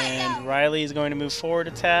 And Riley is going to move forward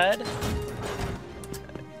a tad.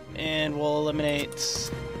 And we'll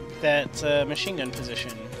eliminate that machine gun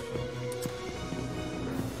position.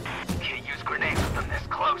 Can't use grenades with them this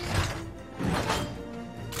close.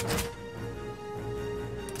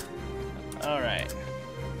 Alright.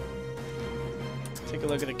 Take a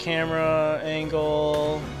look at the camera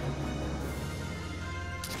angle.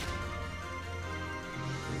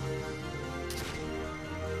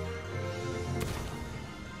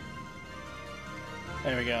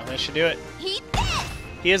 There we go. That should do it.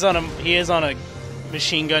 He is on a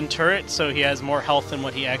machine gun turret, so he has more health than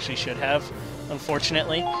what he actually should have,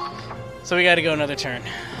 unfortunately. So we got to go another turn.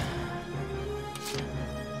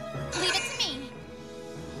 Leave it to me.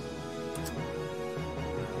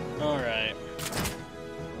 All right.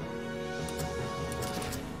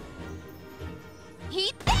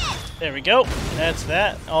 Heat this. There we go. That's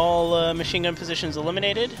that. All machine gun positions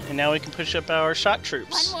eliminated, and now we can push up our shock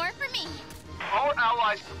troops. One more for me. All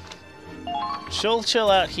allies. she'll chill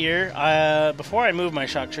out here. Before I move my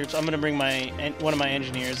shock troops, I'm gonna bring one of my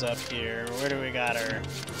engineers up here. Where do we got her?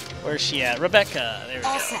 Where's she at? Rebecca. There we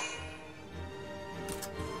go. Set.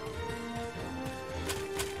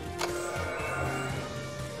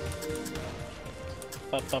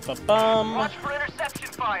 Bum. Watch for interception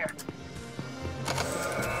fire.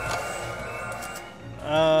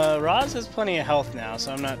 Roz has plenty of health now,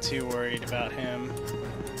 so I'm not too worried about him.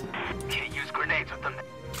 Can't use grenades with them.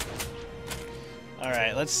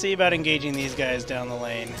 Alright, let's see about engaging these guys down the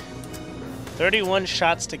lane. 31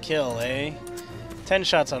 shots to kill, eh? 10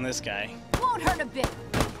 shots on this guy. Won't hurt a bit.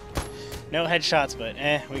 No headshots, but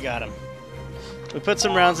we got him. We put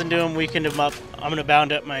some rounds into him, weakened him up. I'm gonna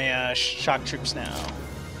bound up my shock troops now.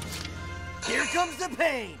 Here comes the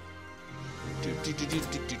pain.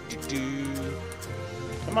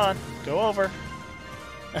 Come on, go over.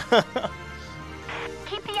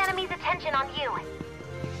 Keep the enemy's attention on you.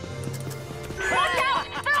 Watch out!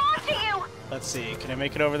 They're onto you! Let's see, can I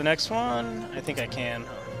make it over the next one? I think I can.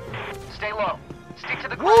 Stay low. Stick to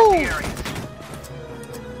the grassy areas.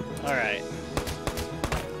 Alright.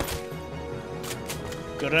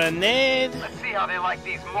 Grenade! Let's see how they like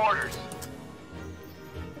these mortars.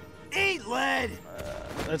 Eat lead.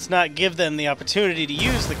 Let's not give them the opportunity to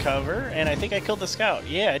use the cover, and I think I killed the scout.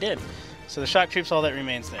 Yeah, I did. So the shock troops, all that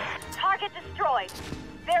remains there. Target destroyed.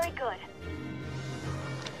 Very good.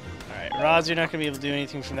 Alright, Roz, you're not going to be able to do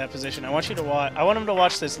anything from that position. I want you to watch. I want him to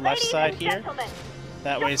watch this left side here.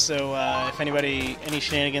 That way, so if any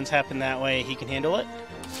shenanigans happen that way, he can handle it.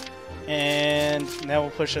 And now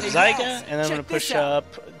we'll push up Zyga, and then I'm going to push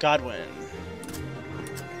up Godwin.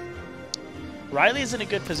 Riley's in a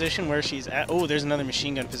good position where she's at. Oh, there's another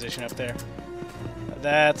machine gun position up there.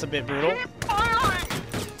 That's a bit brutal.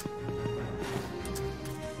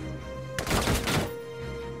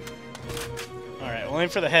 Alright, we'll aim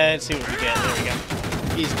for the head, see what we get. There we go.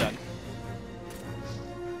 He's done.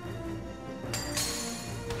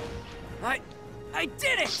 I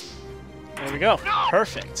did it! There we go.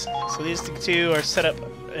 Perfect. So these two are set up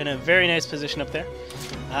in a very nice position up there.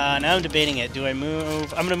 Now I'm debating it. Do I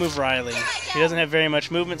move? I'm going to move Riley. She doesn't have very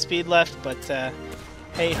much movement speed left, but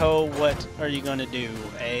hey-ho, what are you going to do,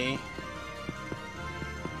 eh?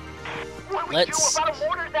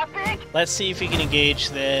 Let's see if we can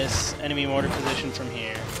engage this enemy mortar position from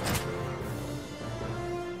here.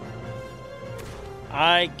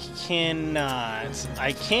 I cannot.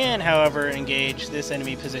 I can, however, engage this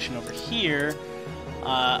enemy position over here.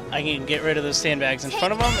 I can get rid of those sandbags in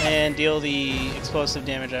front of them and deal the explosive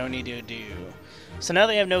damage I would need to do. So now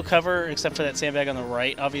they have no cover except for that sandbag on the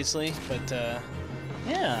right, obviously. But,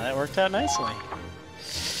 yeah, that worked out nicely.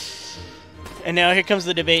 And now here comes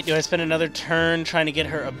the debate. Do I spend another turn trying to get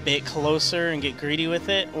her a bit closer and get greedy with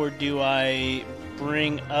it? Or do I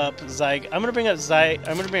bring up Zyg? I'm going to bring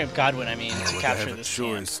up Godwin, to capture this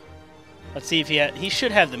camp. Let's see if he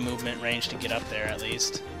should have the movement range to get up there at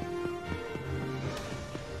least.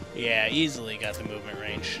 Yeah, easily got the movement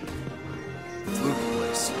range.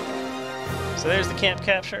 So there's the camp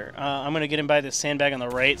capture. I'm going to get him by the sandbag on the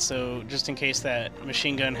right, so just in case that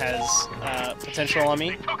machine gun has potential on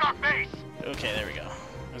me. Okay, there we go.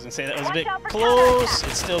 I was going to say that was a bit close.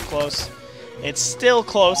 It's still close. It's still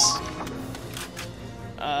close.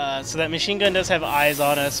 So that machine gun does have eyes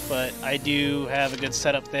on us, but I do have a good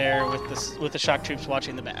setup there with the shock troops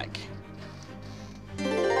watching the back.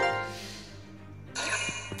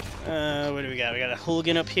 What do we got? We got a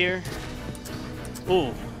hooligan up here.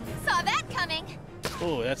 Ooh. Saw that coming.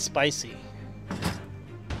 Ooh, that's spicy.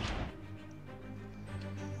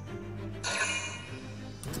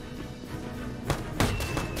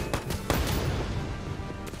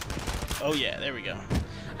 Oh yeah, there we go.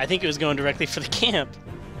 I think it was going directly for the camp.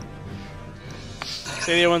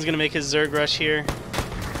 So the other one's gonna make his Zerg rush here.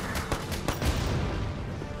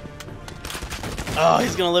 Oh,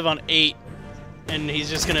 he's gonna live on 8. And he's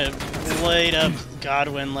just gonna light up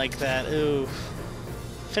Godwin like that. Ooh.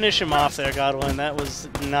 Finish him off there, Godwin. That was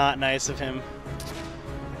not nice of him.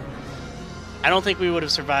 I don't think we would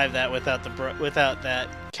have survived that without that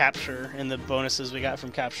capture and the bonuses we got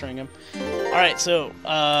from capturing him. Alright, so,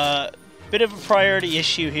 bit of a priority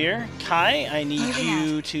issue here. Kai, I need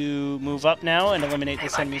you to move up now and eliminate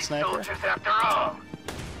this enemy sniper.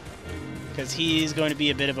 Because he's going to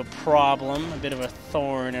be a bit of a problem, a bit of a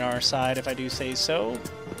thorn in our side, if I do say so.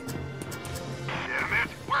 Damn it,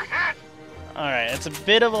 we're hit! Alright, it's a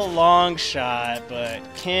bit of a long shot, but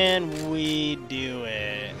can we do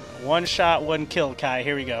it? One shot, one kill, Kai.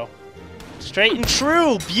 Here we go. Straight and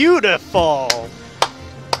true! Beautiful!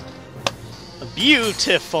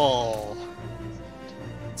 Beautiful!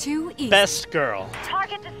 2 too easy. Best girl.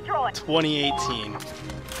 Target destroyed. 2018.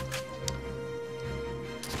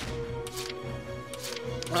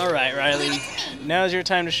 Alright, Riley. Now's your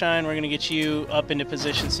time to shine. We're going to get you up into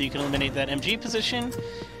position so you can eliminate that MG position.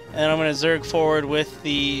 And I'm going to Zerg forward with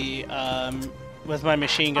the with my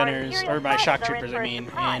machine gunners, or my shock troopers, I mean,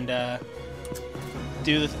 and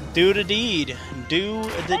do the deed. Do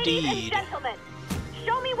the deed. Ladies and gentlemen,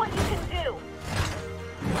 show me what you can do.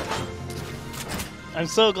 I'm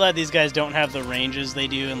so glad these guys don't have the ranges they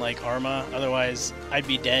do in, like, Arma. Otherwise, I'd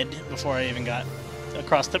be dead before I even got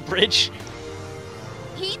across the bridge.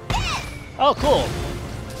 Eat this! Oh, cool.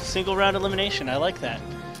 Single round elimination. I like that.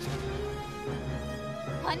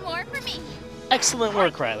 One more for me. Excellent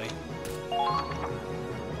work, Riley.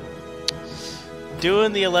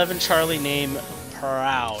 Doing the 11 Charlie name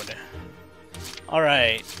proud.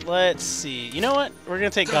 Alright, let's see. You know what? We're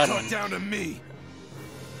going to take Godwin. Down to me.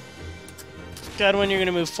 Godwin, you're going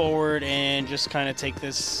to move forward and just kind of take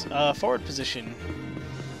this forward position.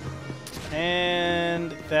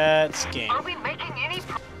 And that's game. Are we making any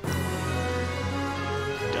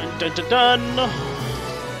Dun dun dun dun!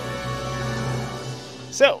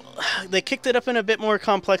 So, they kicked it up in a bit more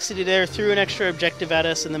complexity there, threw an extra objective at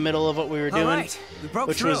us in the middle of what we were doing. Right. We broke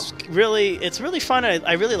which through. Was really, it's really fun.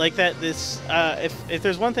 I really like that. This, if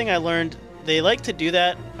there's one thing I learned, they like to do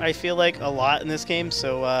that, I feel like, a lot in this game,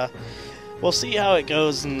 so we'll see how it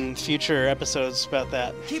goes in future episodes about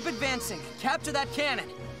that. Keep advancing. Capture that cannon.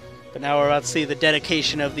 But now we're about to see the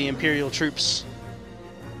dedication of the Imperial troops.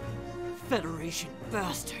 Federation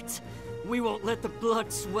bastards. We won't let the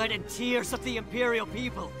blood, sweat, and tears of the Imperial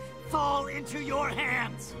people fall into your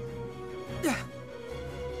hands.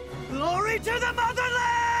 Glory to the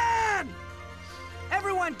motherland!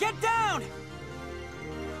 Everyone, get down!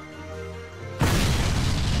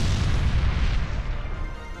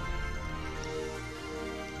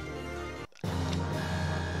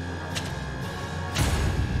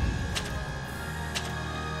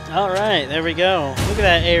 Alright, there we go. Look at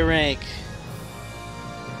that A rank.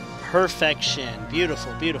 Perfection.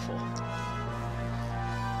 Beautiful, beautiful.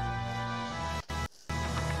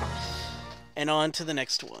 And on to the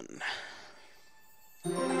next one.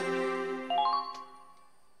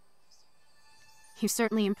 You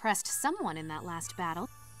certainly impressed someone in that last battle.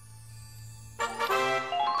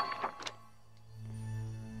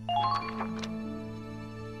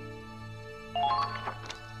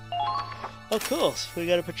 Oh, cool. So we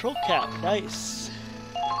got a patrol cap. Nice.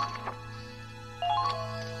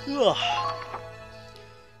 Ugh.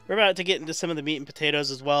 We're about to get into some of the meat and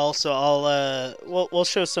potatoes as well, so I'll we'll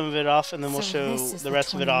show some of it off, and then we'll show the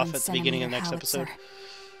rest of it off at the beginning of the next episode.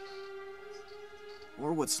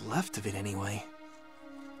 Or what's left of it anyway.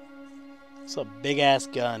 It's a big ass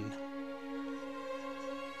gun.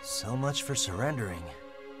 So much for surrendering.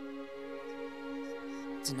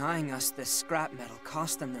 Denying us this scrap metal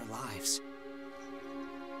cost them their lives.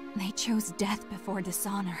 They chose death before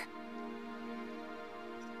dishonor.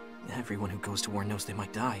 Everyone who goes to war knows they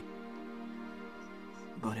might die.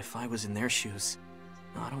 But if I was in their shoes,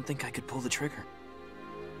 I don't think I could pull the trigger.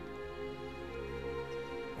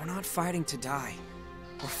 We're not fighting to die.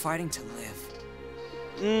 We're fighting to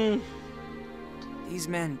live. These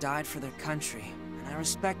men died for their country, and I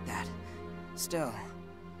respect that. Still.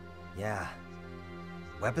 Yeah.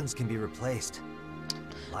 Weapons can be replaced.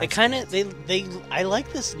 They kind of, I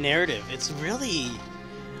like this narrative. It's really,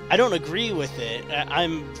 I don't agree with it.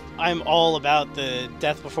 I'm all about the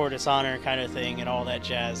death before dishonor kind of thing and all that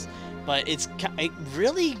jazz. But it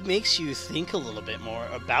really makes you think a little bit more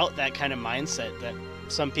about that kind of mindset that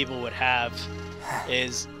some people would have.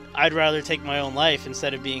 Is I'd rather take my own life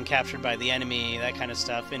instead of being captured by the enemy, that kind of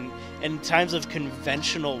stuff. And in times of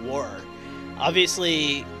conventional war,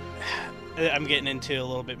 obviously, I'm getting into a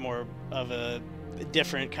little bit more of a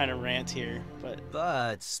different kind of rant here,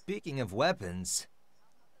 but speaking of weapons,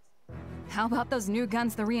 how about those new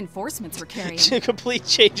guns the reinforcements were carrying? Complete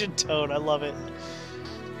change in tone. I love it.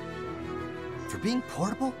 For being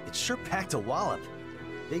portable, it's sure packed a wallop.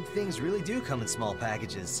 Big things really do come in small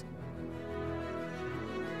packages.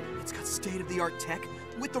 It's got state-of-the-art tech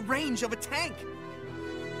with the range of a tank.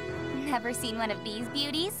 Never seen one of these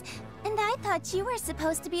beauties? And I thought you were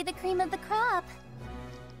supposed to be the cream of the crop.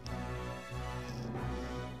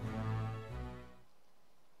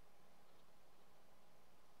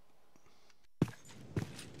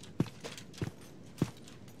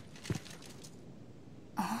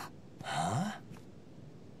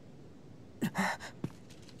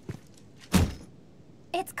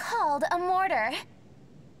 It's called a mortar.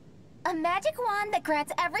 A magic wand that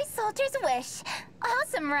grants every soldier's wish.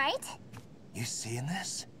 Awesome, right? You seeing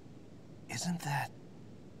this? Isn't that...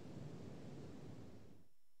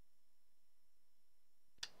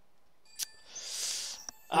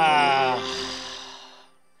 I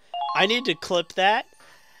need to clip that,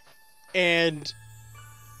 and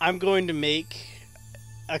I'm going to make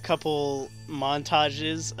a couple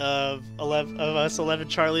montages of us 11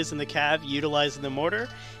 Charlies in the cab utilizing the mortar,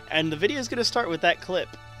 and the video is going to start with that clip.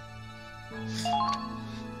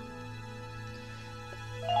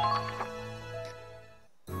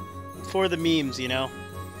 For the memes, you know.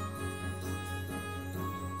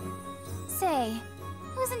 Say,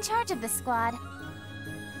 who's in charge of this squad?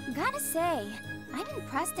 Gotta say, I'm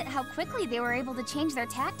impressed at how quickly they were able to change their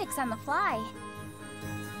tactics on the fly.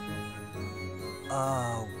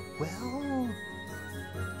 Well...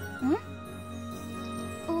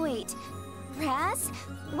 Wait, Raz?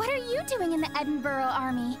 What are you doing in the Edinburgh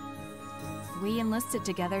army? We enlisted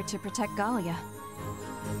together to protect Gallia.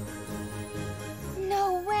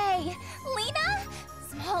 No way! Lena?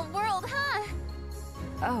 Small world, huh?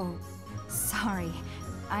 Oh, sorry.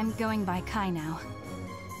 I'm going by Kai now.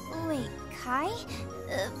 Wait, Kai?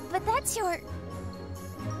 But that's your...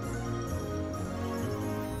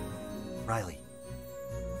 Riley.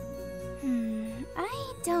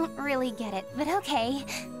 I don't really get it, but okay.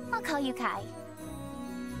 I'll call you Kai.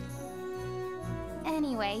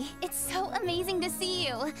 Anyway, it's so amazing to see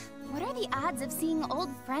you. What are the odds of seeing old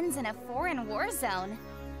friends in a foreign war zone?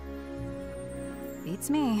 Beats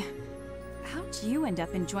me. How'd you end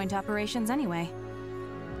up in joint operations anyway?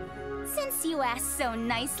 Since you asked so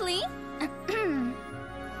nicely.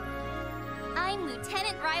 I'm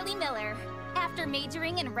Lieutenant Riley Miller. After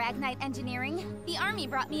majoring in Ragnite Engineering, the Army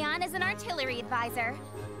brought me on as an artillery advisor.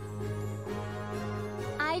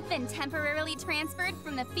 I've been temporarily transferred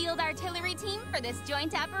from the field artillery team for this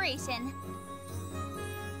joint operation.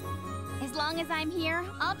 As long as I'm here,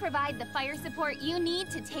 I'll provide the fire support you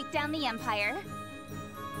need to take down the Empire.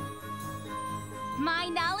 My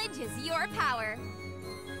knowledge is your power.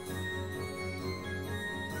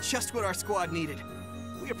 Just what our squad needed.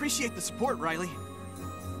 We appreciate the support, Riley.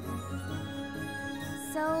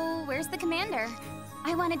 So, where's the commander?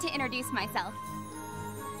 I wanted to introduce myself.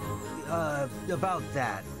 About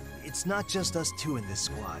that. It's not just us two in this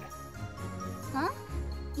squad. Huh?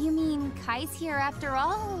 You mean Kai's here after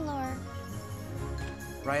all, or...?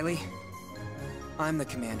 Riley, I'm the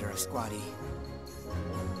commander of Squad E.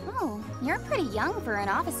 Oh, you're pretty young for an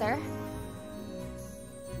officer.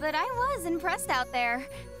 But I was impressed out there.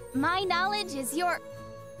 My knowledge is your...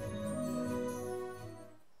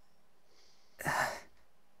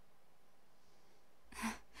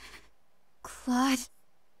 Claude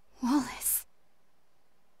Wallace.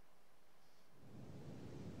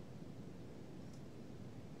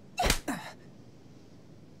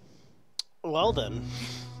 Well then.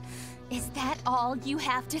 Is that all you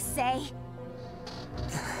have to say?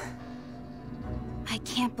 I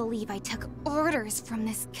can't believe I took orders from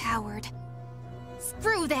this coward.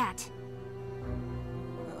 Screw that!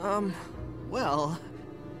 Well...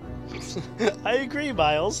 I agree,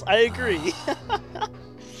 Miles. I agree.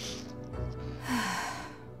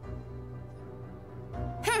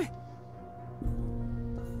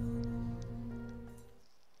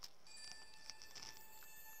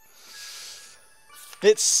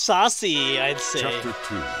 It's saucy, I'd say. Chapter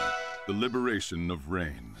 2, The Liberation of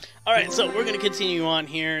Rain. Alright, so we're going to continue on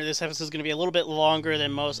here. This episode is going to be a little bit longer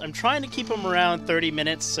than most. I'm trying to keep them around 30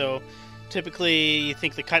 minutes, so typically you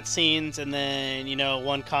think the cutscenes and then, you know,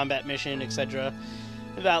 one combat mission, etc.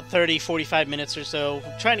 About 30, 45 minutes or so.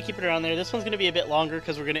 I'm trying to keep it around there. This one's going to be a bit longer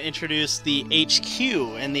because we're going to introduce the HQ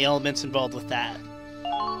and the elements involved with that.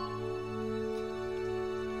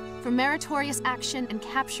 For meritorious action in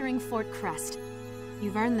capturing Fort Crest.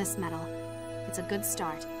 You've earned this medal. It's a good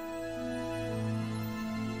start.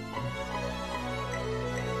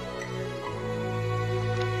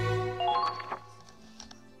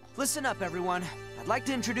 Listen up, everyone. I'd like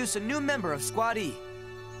to introduce a new member of Squad E.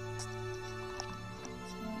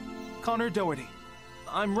 Connor Doherty.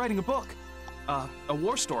 I'm writing a book. A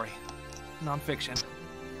war story. Non-fiction.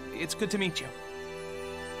 It's good to meet you.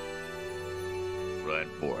 Ryan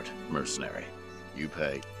Ford, mercenary. You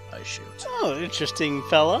pay, I shoot. Oh, interesting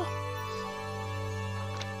fella.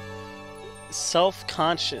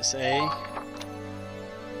 Self-conscious, eh?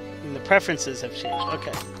 And the preferences have changed.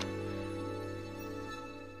 Okay.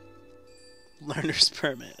 Learner's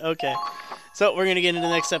permit. Okay. So we're going to get into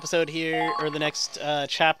the next episode here, or the next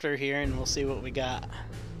chapter here, and we'll see what we got.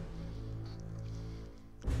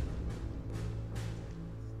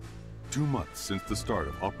 Two months since the start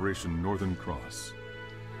of Operation Northern Cross.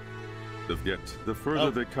 Yet, the further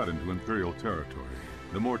they cut into Imperial territory,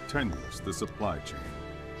 the more tenuous the supply chain.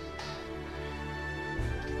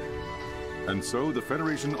 And so the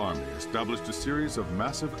Federation Army established a series of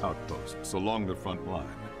massive outposts along the front line.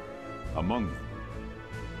 Among them,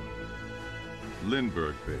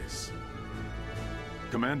 Lindbergh Base.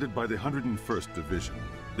 Commanded by the 101st Division,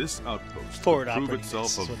 this outpost will prove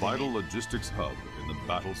itself a vital logistics hub in the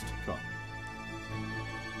battles to come.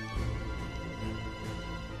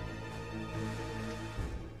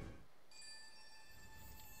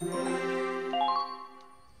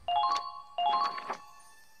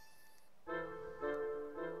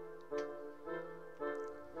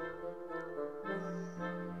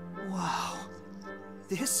 Wow.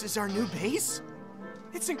 This is our new base?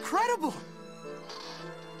 It's incredible!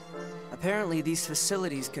 Apparently, these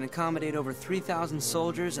facilities can accommodate over 3,000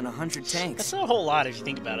 soldiers and 100 tanks. That's not a whole lot if you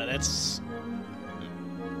think about it. That's...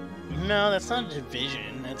 No, that's not a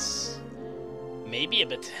division. That's... maybe a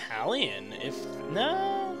battalion. If...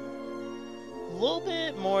 no... a little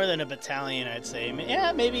bit more than a battalion, I'd say.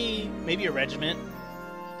 Yeah, maybe a regiment.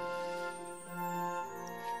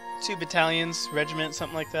 2 battalions, regiment,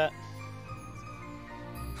 something like that.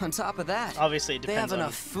 On top of that, obviously it they have depends on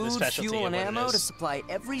enough food, fuel, and ammo to supply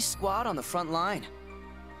every squad on the front line.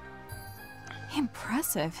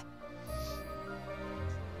 Impressive.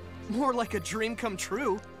 More like a dream come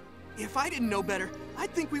true. If I didn't know better, I'd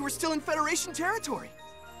think we were still in Federation territory.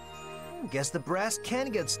 Guess the brass can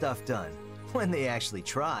get stuff done, when they actually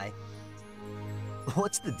try.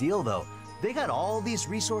 What's the deal, though? They got all these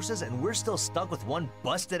resources and we're still stuck with one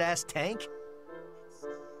busted-ass tank?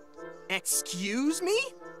 Excuse me?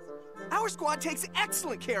 Our squad takes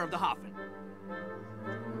excellent care of the Hoffman.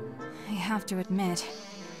 I have to admit,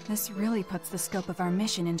 this really puts the scope of our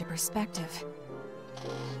mission into perspective.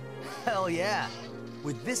 Hell yeah.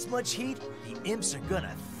 With this much heat, the imps are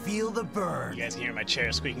gonna feel the burn. You guys can hear my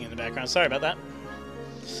chair squeaking in the background. Sorry about that.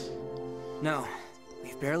 No,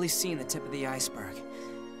 we've barely seen the tip of the iceberg.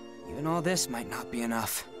 Even all this might not be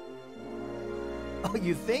enough. Oh,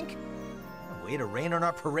 you think? Way to rain on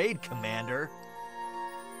our parade, Commander.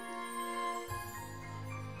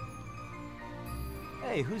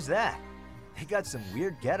 Hey, who's that? They got some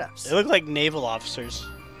weird get-ups. They look like naval officers.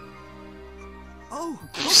 Oh,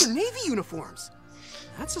 those are Navy uniforms.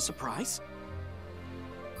 That's a surprise.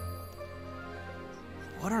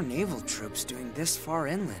 What are naval troops doing this far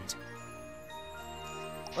inland?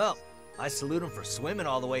 Well, I salute them for swimming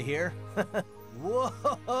all the way here.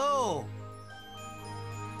 Whoa!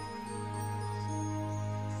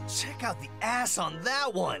 Check out the ass on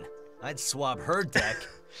that one. I'd swab her deck.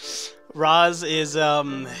 Roz is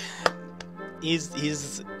he's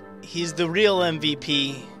the real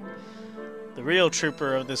MVP, the real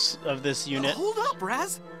trooper of this unit. Hold up,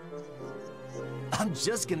 Raz. I'm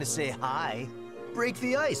just gonna say hi, break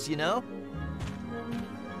the ice, you know.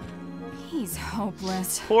 He's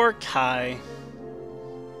hopeless. Poor Kai.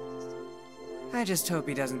 I just hope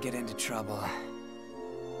he doesn't get into trouble.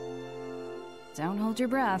 Don't hold your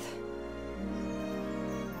breath.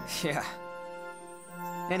 Yeah.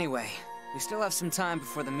 Anyway, we still have some time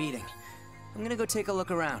before the meeting. I'm gonna go take a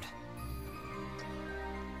look around.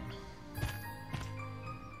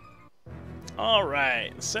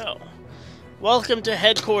 Alright, so... welcome to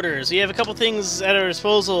headquarters. We have a couple things at our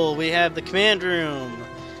disposal. We have the command room.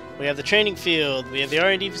 We have the training field. We have the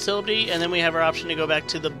R&D facility. And then we have our option to go back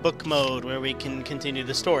to the book mode where we can continue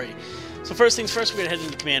the story. So first things first, we're going to head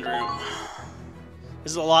into the command room.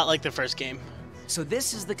 This is a lot like the first game. So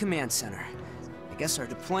this is the command center. I guess our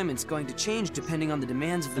deployment's going to change depending on the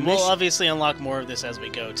demands of the mission. mission. We'll obviously unlock more of this as we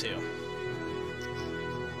go, too.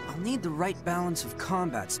 I'll need the right balance of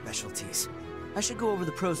combat specialties. I should go over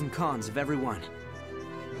the pros and cons of every one.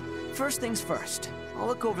 First things first, I'll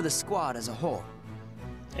look over the squad as a whole.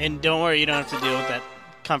 And don't worry, you don't have to deal with that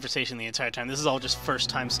conversation the entire time. This is all just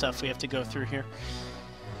first-time stuff we have to go through here.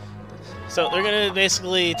 So they're going to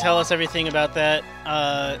basically tell us everything about that.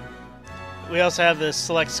 We also have the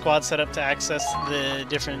select squad set up to access the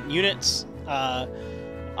different units.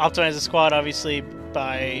 Optimize the squad, obviously,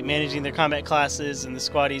 by managing their combat classes and the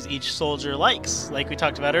squaddies each soldier likes, like we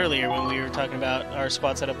talked about earlier when we were talking about our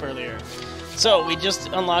squad setup earlier. So we just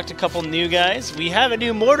unlocked a couple new guys. We have a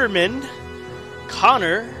new mortarman,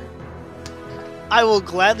 Connor. I will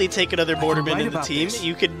gladly take another mortarman in the team.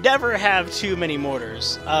 You could never have too many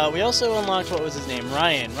mortars. We also unlocked, what was his name?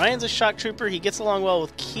 Ryan. Ryan's a shock trooper. He gets along well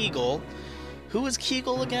with Kegel. Who is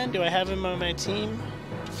Kegel again? Do I have him on my team?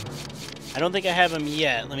 I don't think I have him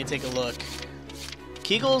yet. Let me take a look.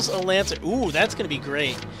 Kegel's a Lancer. Ooh, that's going to be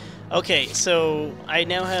great. Okay, so I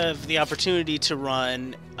now have the opportunity to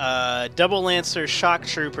run a double Lancer shock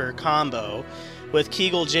trooper combo with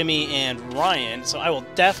Kegel, Jimmy, and Ryan, so I will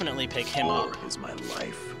definitely pick him up. War is my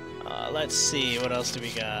life. Let's see, what else do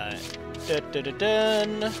we got?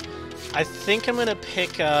 Dun. I think I'm going to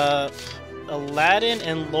pick up Aladdin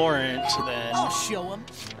and Laurent then. I'll show him.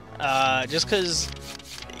 Just because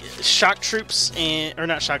shock troops and or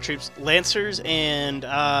not shock troops, lancers and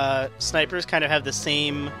snipers kind of have the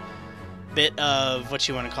same bit of what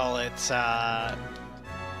you want to call it,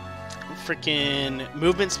 freaking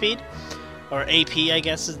movement speed. Or AP, I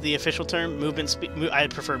guess, is the official term. Movement speed. I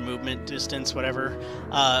prefer movement distance, whatever.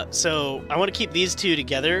 So I want to keep these two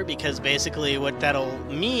together because basically what that'll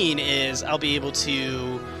mean is I'll be able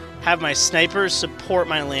to have my snipers support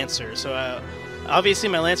my lancer. So obviously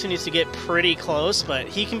my lancer needs to get pretty close, but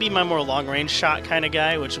he can be my more long-range shot kind of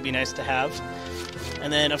guy, which will be nice to have.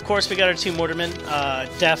 And then, of course, we got our two mortarmen.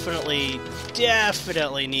 Definitely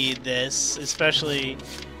need this, especially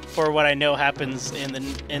for what I know happens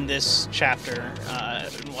in this chapter.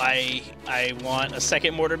 Why I want a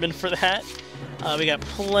second mortarman for that. We got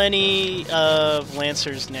plenty of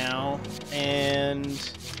lancers now, and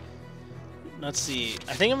let's see.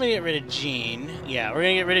 I think I'm gonna get rid of Jean. Yeah, we're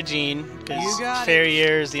gonna get rid of Jean because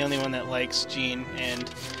Ferrier is the only one that likes Jean,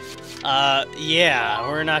 and yeah,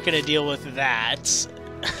 we're not gonna deal with that.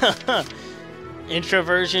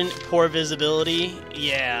 Introversion, poor visibility.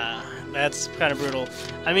 Yeah. That's kind of brutal.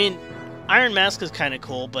 I mean, Iron Mask is kind of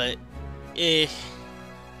cool, but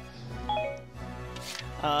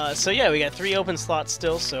so yeah, we got 3 open slots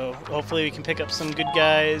still, so hopefully we can pick up some good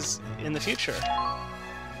guys in the future.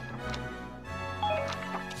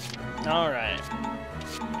 Alright.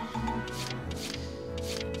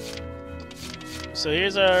 So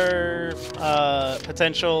here's our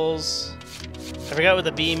potentials. I forgot what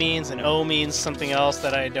the B means, and O means something else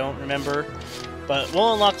that I don't remember. But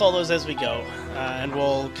we'll unlock all those as we go, and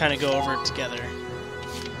we'll kind of go over it together.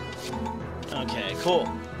 Okay,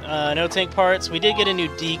 cool. No tank parts. We did get a new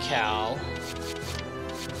decal.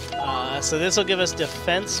 So this will give us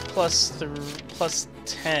defense plus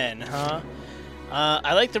 10, huh?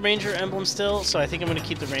 I like the Ranger emblem still, so I think I'm going to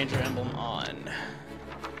keep the Ranger emblem on.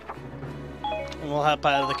 And we'll hop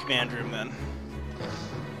out of the command room then.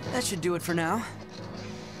 That should do it for now.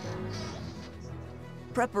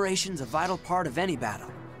 Preparation's a vital part of any battle.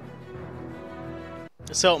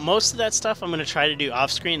 So most of that stuff I'm going to try to do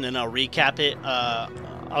off-screen, then I'll recap it.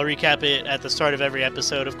 I'll recap it at the start of every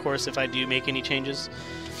episode, of course, if I do make any changes.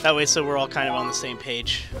 That way, so we're all kind of on the same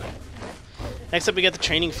page. Next up, we got the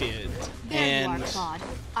training field. There you are, Claude.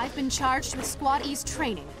 I've been charged with Squad E's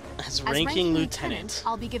training. As ranking lieutenant,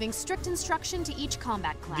 I'll be giving strict instruction to each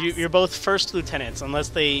combat class. You're both first lieutenants, unless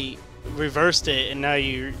they reversed it, and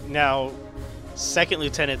now second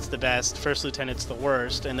lieutenant's the best, first lieutenant's the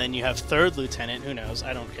worst, and then you have third lieutenant. Who knows?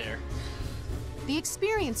 I don't care. The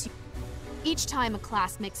experience each time a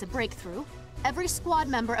class makes a breakthrough, every squad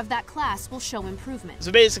member of that class will show improvement.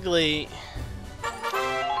 So basically,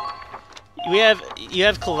 you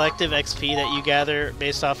have collective XP that you gather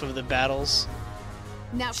based off of the battles.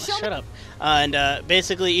 Now shut up. And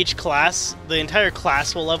basically, each class, the entire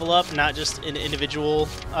class will level up, not just an individual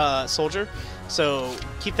soldier. So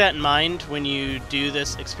keep that in mind when you do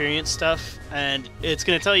this experience stuff, and it's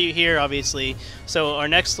going to tell you here, obviously. So our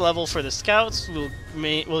next level for the scouts,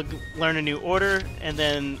 we'll learn a new order, and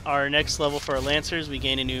then our next level for our lancers, we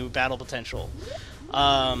gain a new battle potential.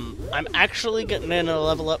 I'm actually going to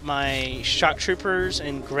level up my shock troopers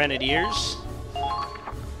and grenadiers.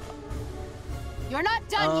 You're not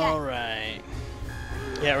done yet. All right.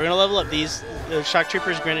 Yeah, we're going to level up these shock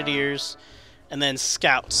troopers, grenadiers, and then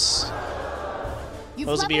scouts.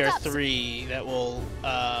 Those will be our 3 that will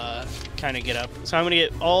kind of get up. So I'm going to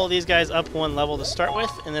get all these guys up 1 level to start with,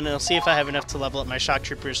 and then I'll see if I have enough to level up my shock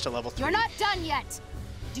troopers to level 3. You're not done yet.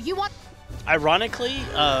 Do you want... Ironically,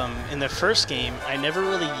 in the first game, I never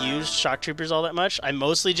really used shock troopers all that much. I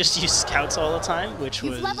mostly just used scouts all the time, which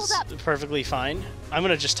was perfectly fine. I'm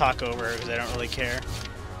going to just talk over it because I don't really care.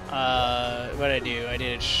 What did I do? I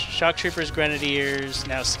did shock troopers, grenadiers,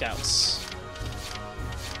 now scouts.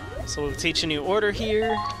 So we'll teach a new order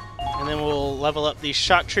here, and then we'll level up these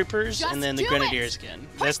shock troopers and then the grenadiers again.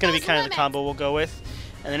 That's going to be kind of the combo we'll go with.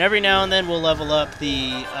 And then every now and then we'll level up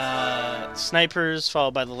the snipers,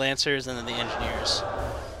 followed by the lancers, and then the engineers.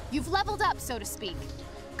 You've leveled up, so to speak.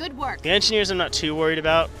 Good work. The engineers I'm not too worried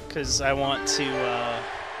about, because I want to...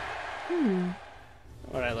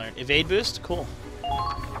 What did I learn? Evade boost? Cool.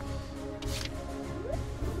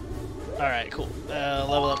 Alright, cool.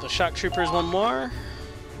 Level up the shock troopers 1 more.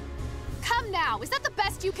 Come now, is that the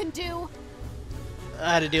best you can do?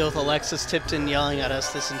 I had to deal with Alexis Tipton yelling at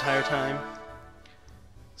us this entire time.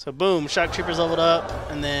 So boom, shock troopers leveled up,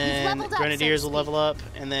 and then grenadiers will level up,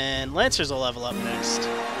 and then lancers will level up next.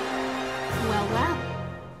 Well, well.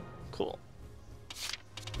 Cool.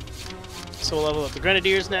 So we'll level up the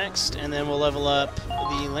grenadiers next, and then we'll level up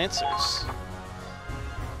the lancers.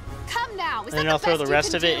 now. And then I'll throw the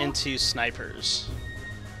rest of it into snipers.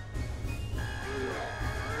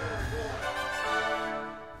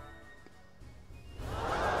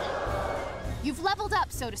 You've leveled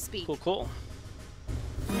up, so to speak. Cool, cool.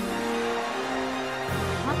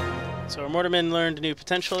 So our Mortarman learned a new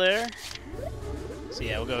potential there. So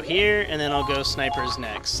yeah, we'll go here, and then I'll go snipers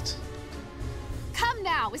next. Come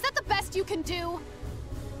now, is that the best you can do?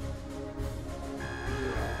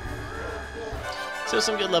 So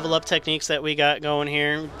some good level up techniques that we got going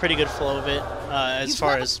here. Pretty good flow of it, as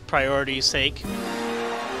far as priority's sake. Look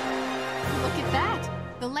at that.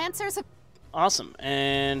 The Lancers have... Awesome.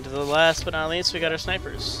 And the last but not least, we got our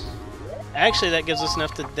snipers. Actually, that gives us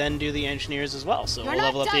enough to then do the engineers as well. So we'll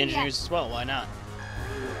level up the engineers as well. Why not?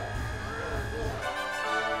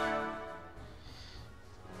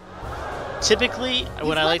 Typically,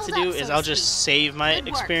 what I like to do is I'll just save my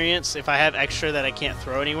experience. If I have extra that I can't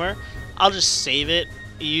throw anywhere, I'll just save it.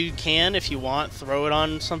 You can, if you want, throw it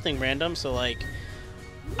on something random. So, like,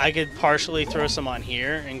 I could partially throw some on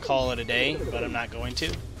here and call it a day, but I'm not going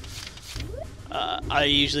to. I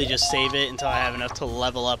usually just save it until I have enough to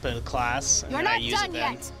level up in a class, and then I use it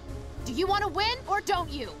then. Yet. Do you want to win, or don't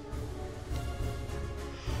you?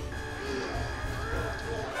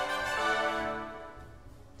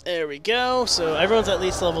 There we go. So everyone's at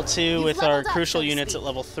least level 2 with our crucial units at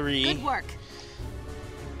level 3. Good work.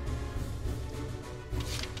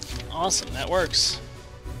 Awesome, that works.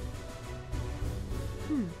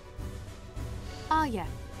 Ah, yeah.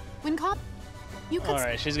 When you could...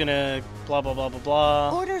 Alright, she's gonna blah blah blah blah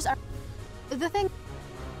blah. Orders are... The thing...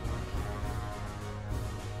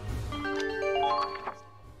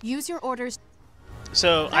 Use your orders...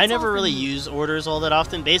 So, I never really use orders all that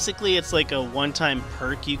often. Basically, it's like a one-time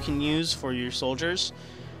perk you can use for your soldiers.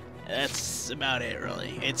 That's about it,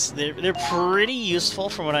 really. They're pretty useful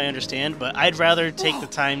from what I understand, but I'd rather take the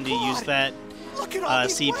time to use that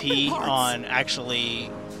CP on actually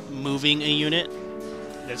moving a unit.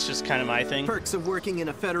 That's just kind of my thing. Perks of working in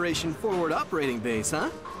a Federation forward operating base, huh?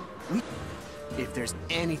 If there's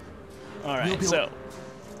any... Alright, so...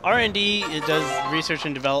 R&D, it does research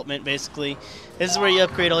and development, basically. This is where you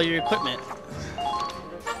upgrade all your equipment.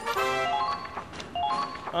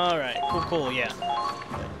 Alright, cool, yeah.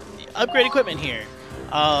 Upgrade equipment here.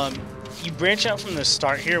 You branch out from the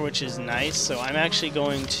start here, which is nice. So I'm actually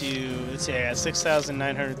going to, let's see, I got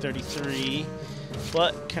 6,933.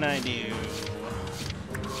 What can I do?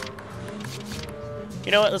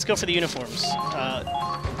 You know what, let's go for the uniforms.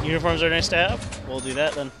 Uniforms are nice to have. We'll do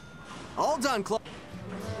that then. All done, Claude.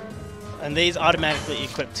 And these automatically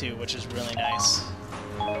equip too, which is really nice.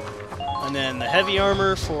 And then the heavy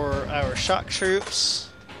armor for our shock troops.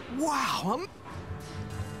 Wow.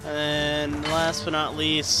 And last but not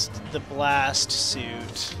least, the blast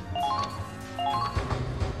suit.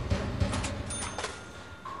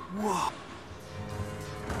 Whoa.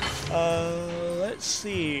 Let's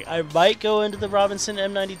see. I might go into the Robinson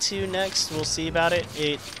M92 next. We'll see about it.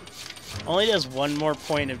 It only does one more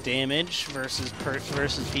point of damage versus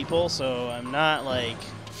people, so I'm not like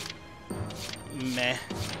meh.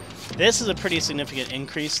 This is a pretty significant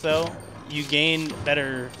increase, though. You gain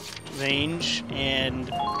better range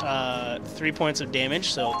and 3 points of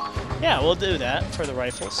damage, so yeah, we'll do that for the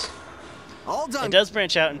rifles. All done. It does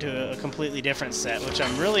branch out into a completely different set, which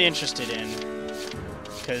I'm really interested in,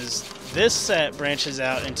 because this set branches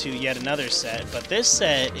out into yet another set, but this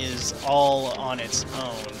set is all on its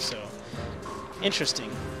own, so interesting.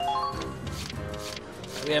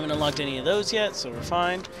 We haven't unlocked any of those yet, so we're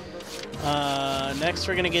fine. Next,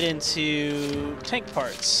 we're going to get into tank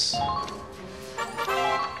parts.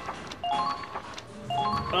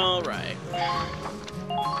 Alright.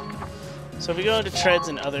 So if we go into treads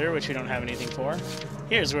and other, which we don't have anything for,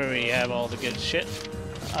 here's where we have all the good shit.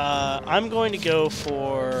 I'm going to go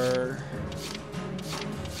for...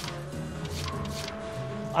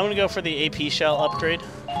 I'm going to go for the AP shell upgrade.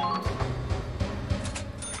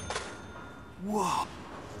 Whoa.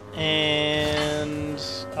 And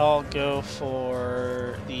I'll go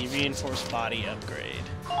for the reinforced body upgrade.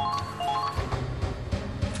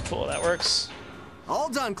 Cool, that works. All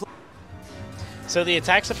done. So the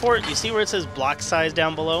attack support, you see where it says block size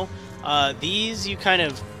down below? These you kind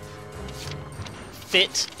of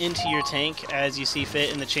fit into your tank as you see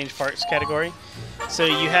fit in the change parts category. So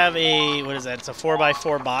you have a, what is that? It's a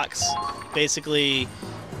 4x4 box. Basically,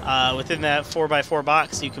 within that 4x4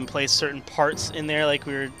 box, you can place certain parts in there, like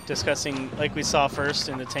we were discussing, like we saw first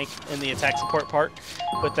in the tank, in the attack support part,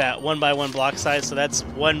 with that 1x1 block size. So that's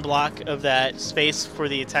one block of that space for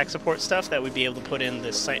the attack support stuff that we'd be able to put in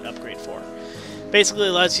this site upgrade for. Basically,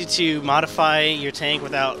 allows you to modify your tank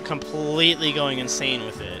without completely going insane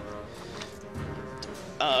with it.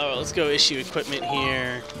 Let's go issue equipment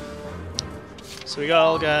here. So we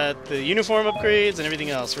all got the uniform upgrades and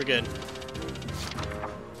everything else. We're good.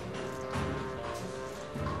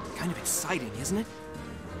 Kind of exciting, isn't it?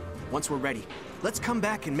 Once we're ready, let's come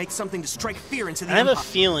back and make something to strike fear into the I have a Empire.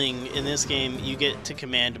 feeling in this game you get to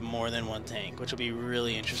command more than one tank, which will be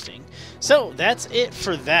really interesting. So that's it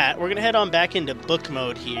for that. We're going to head on back into book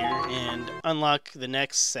mode here and unlock the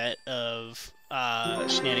next set of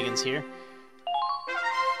shenanigans here.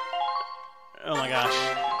 Oh my gosh.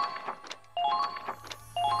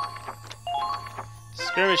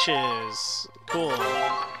 Skirmishes. Cool.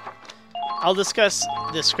 I'll discuss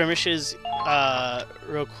the skirmishes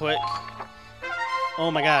real quick.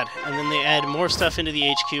 Oh my god. And then they add more stuff into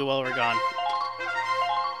the HQ while we're gone.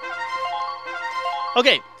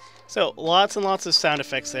 Okay. So, lots and lots of sound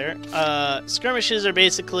effects there. Skirmishes are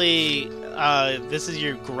basically, this is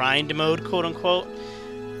your grind mode, quote-unquote.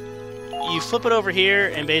 You flip it over here,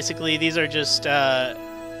 and basically these are just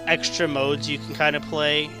extra modes you can kind of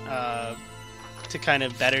play to kind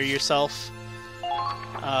of better yourself.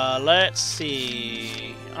 Let's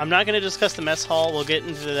see. I'm not going to discuss the mess hall. We'll get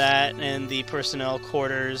into that and the personnel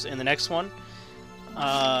quarters in the next one.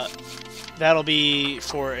 That'll be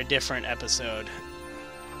for a different episode.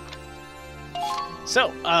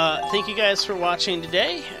 So, thank you guys for watching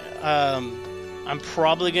today. I'm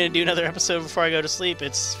probably going to do another episode before I go to sleep.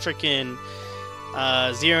 It's freaking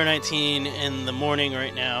 0:19 in the morning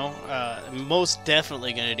right now. I'm most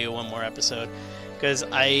definitely going to do one more episode because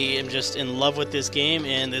I am just in love with this game,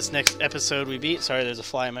 and this next episode we beat... Sorry, there's a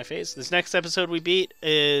fly in my face. This next episode we beat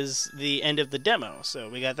is the end of the demo, so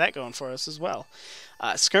we got that going for us as well.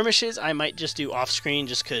 Skirmishes, I might just do off-screen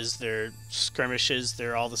just because they're skirmishes.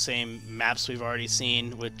 They're all the same maps we've already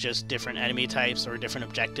seen with just different enemy types or different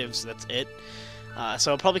objectives. That's it.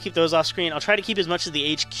 So I'll probably keep those off-screen. I'll try to keep as much of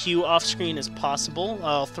the HQ off-screen as possible.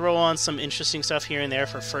 I'll throw on some interesting stuff here and there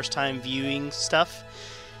for first-time viewing stuff.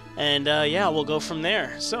 And yeah, we'll go from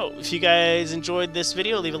there. So if you guys enjoyed this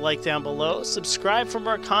video, leave a like down below. Subscribe for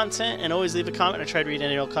more content, and always leave a comment. I try to read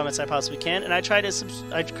any old comments I possibly can, and I try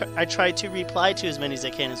to reply to as many as I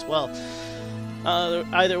can as well.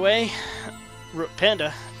 Either way,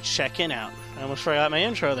 Panda, checking out. I almost forgot my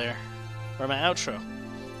intro there, or my outro.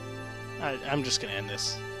 I'm just gonna end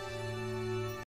this.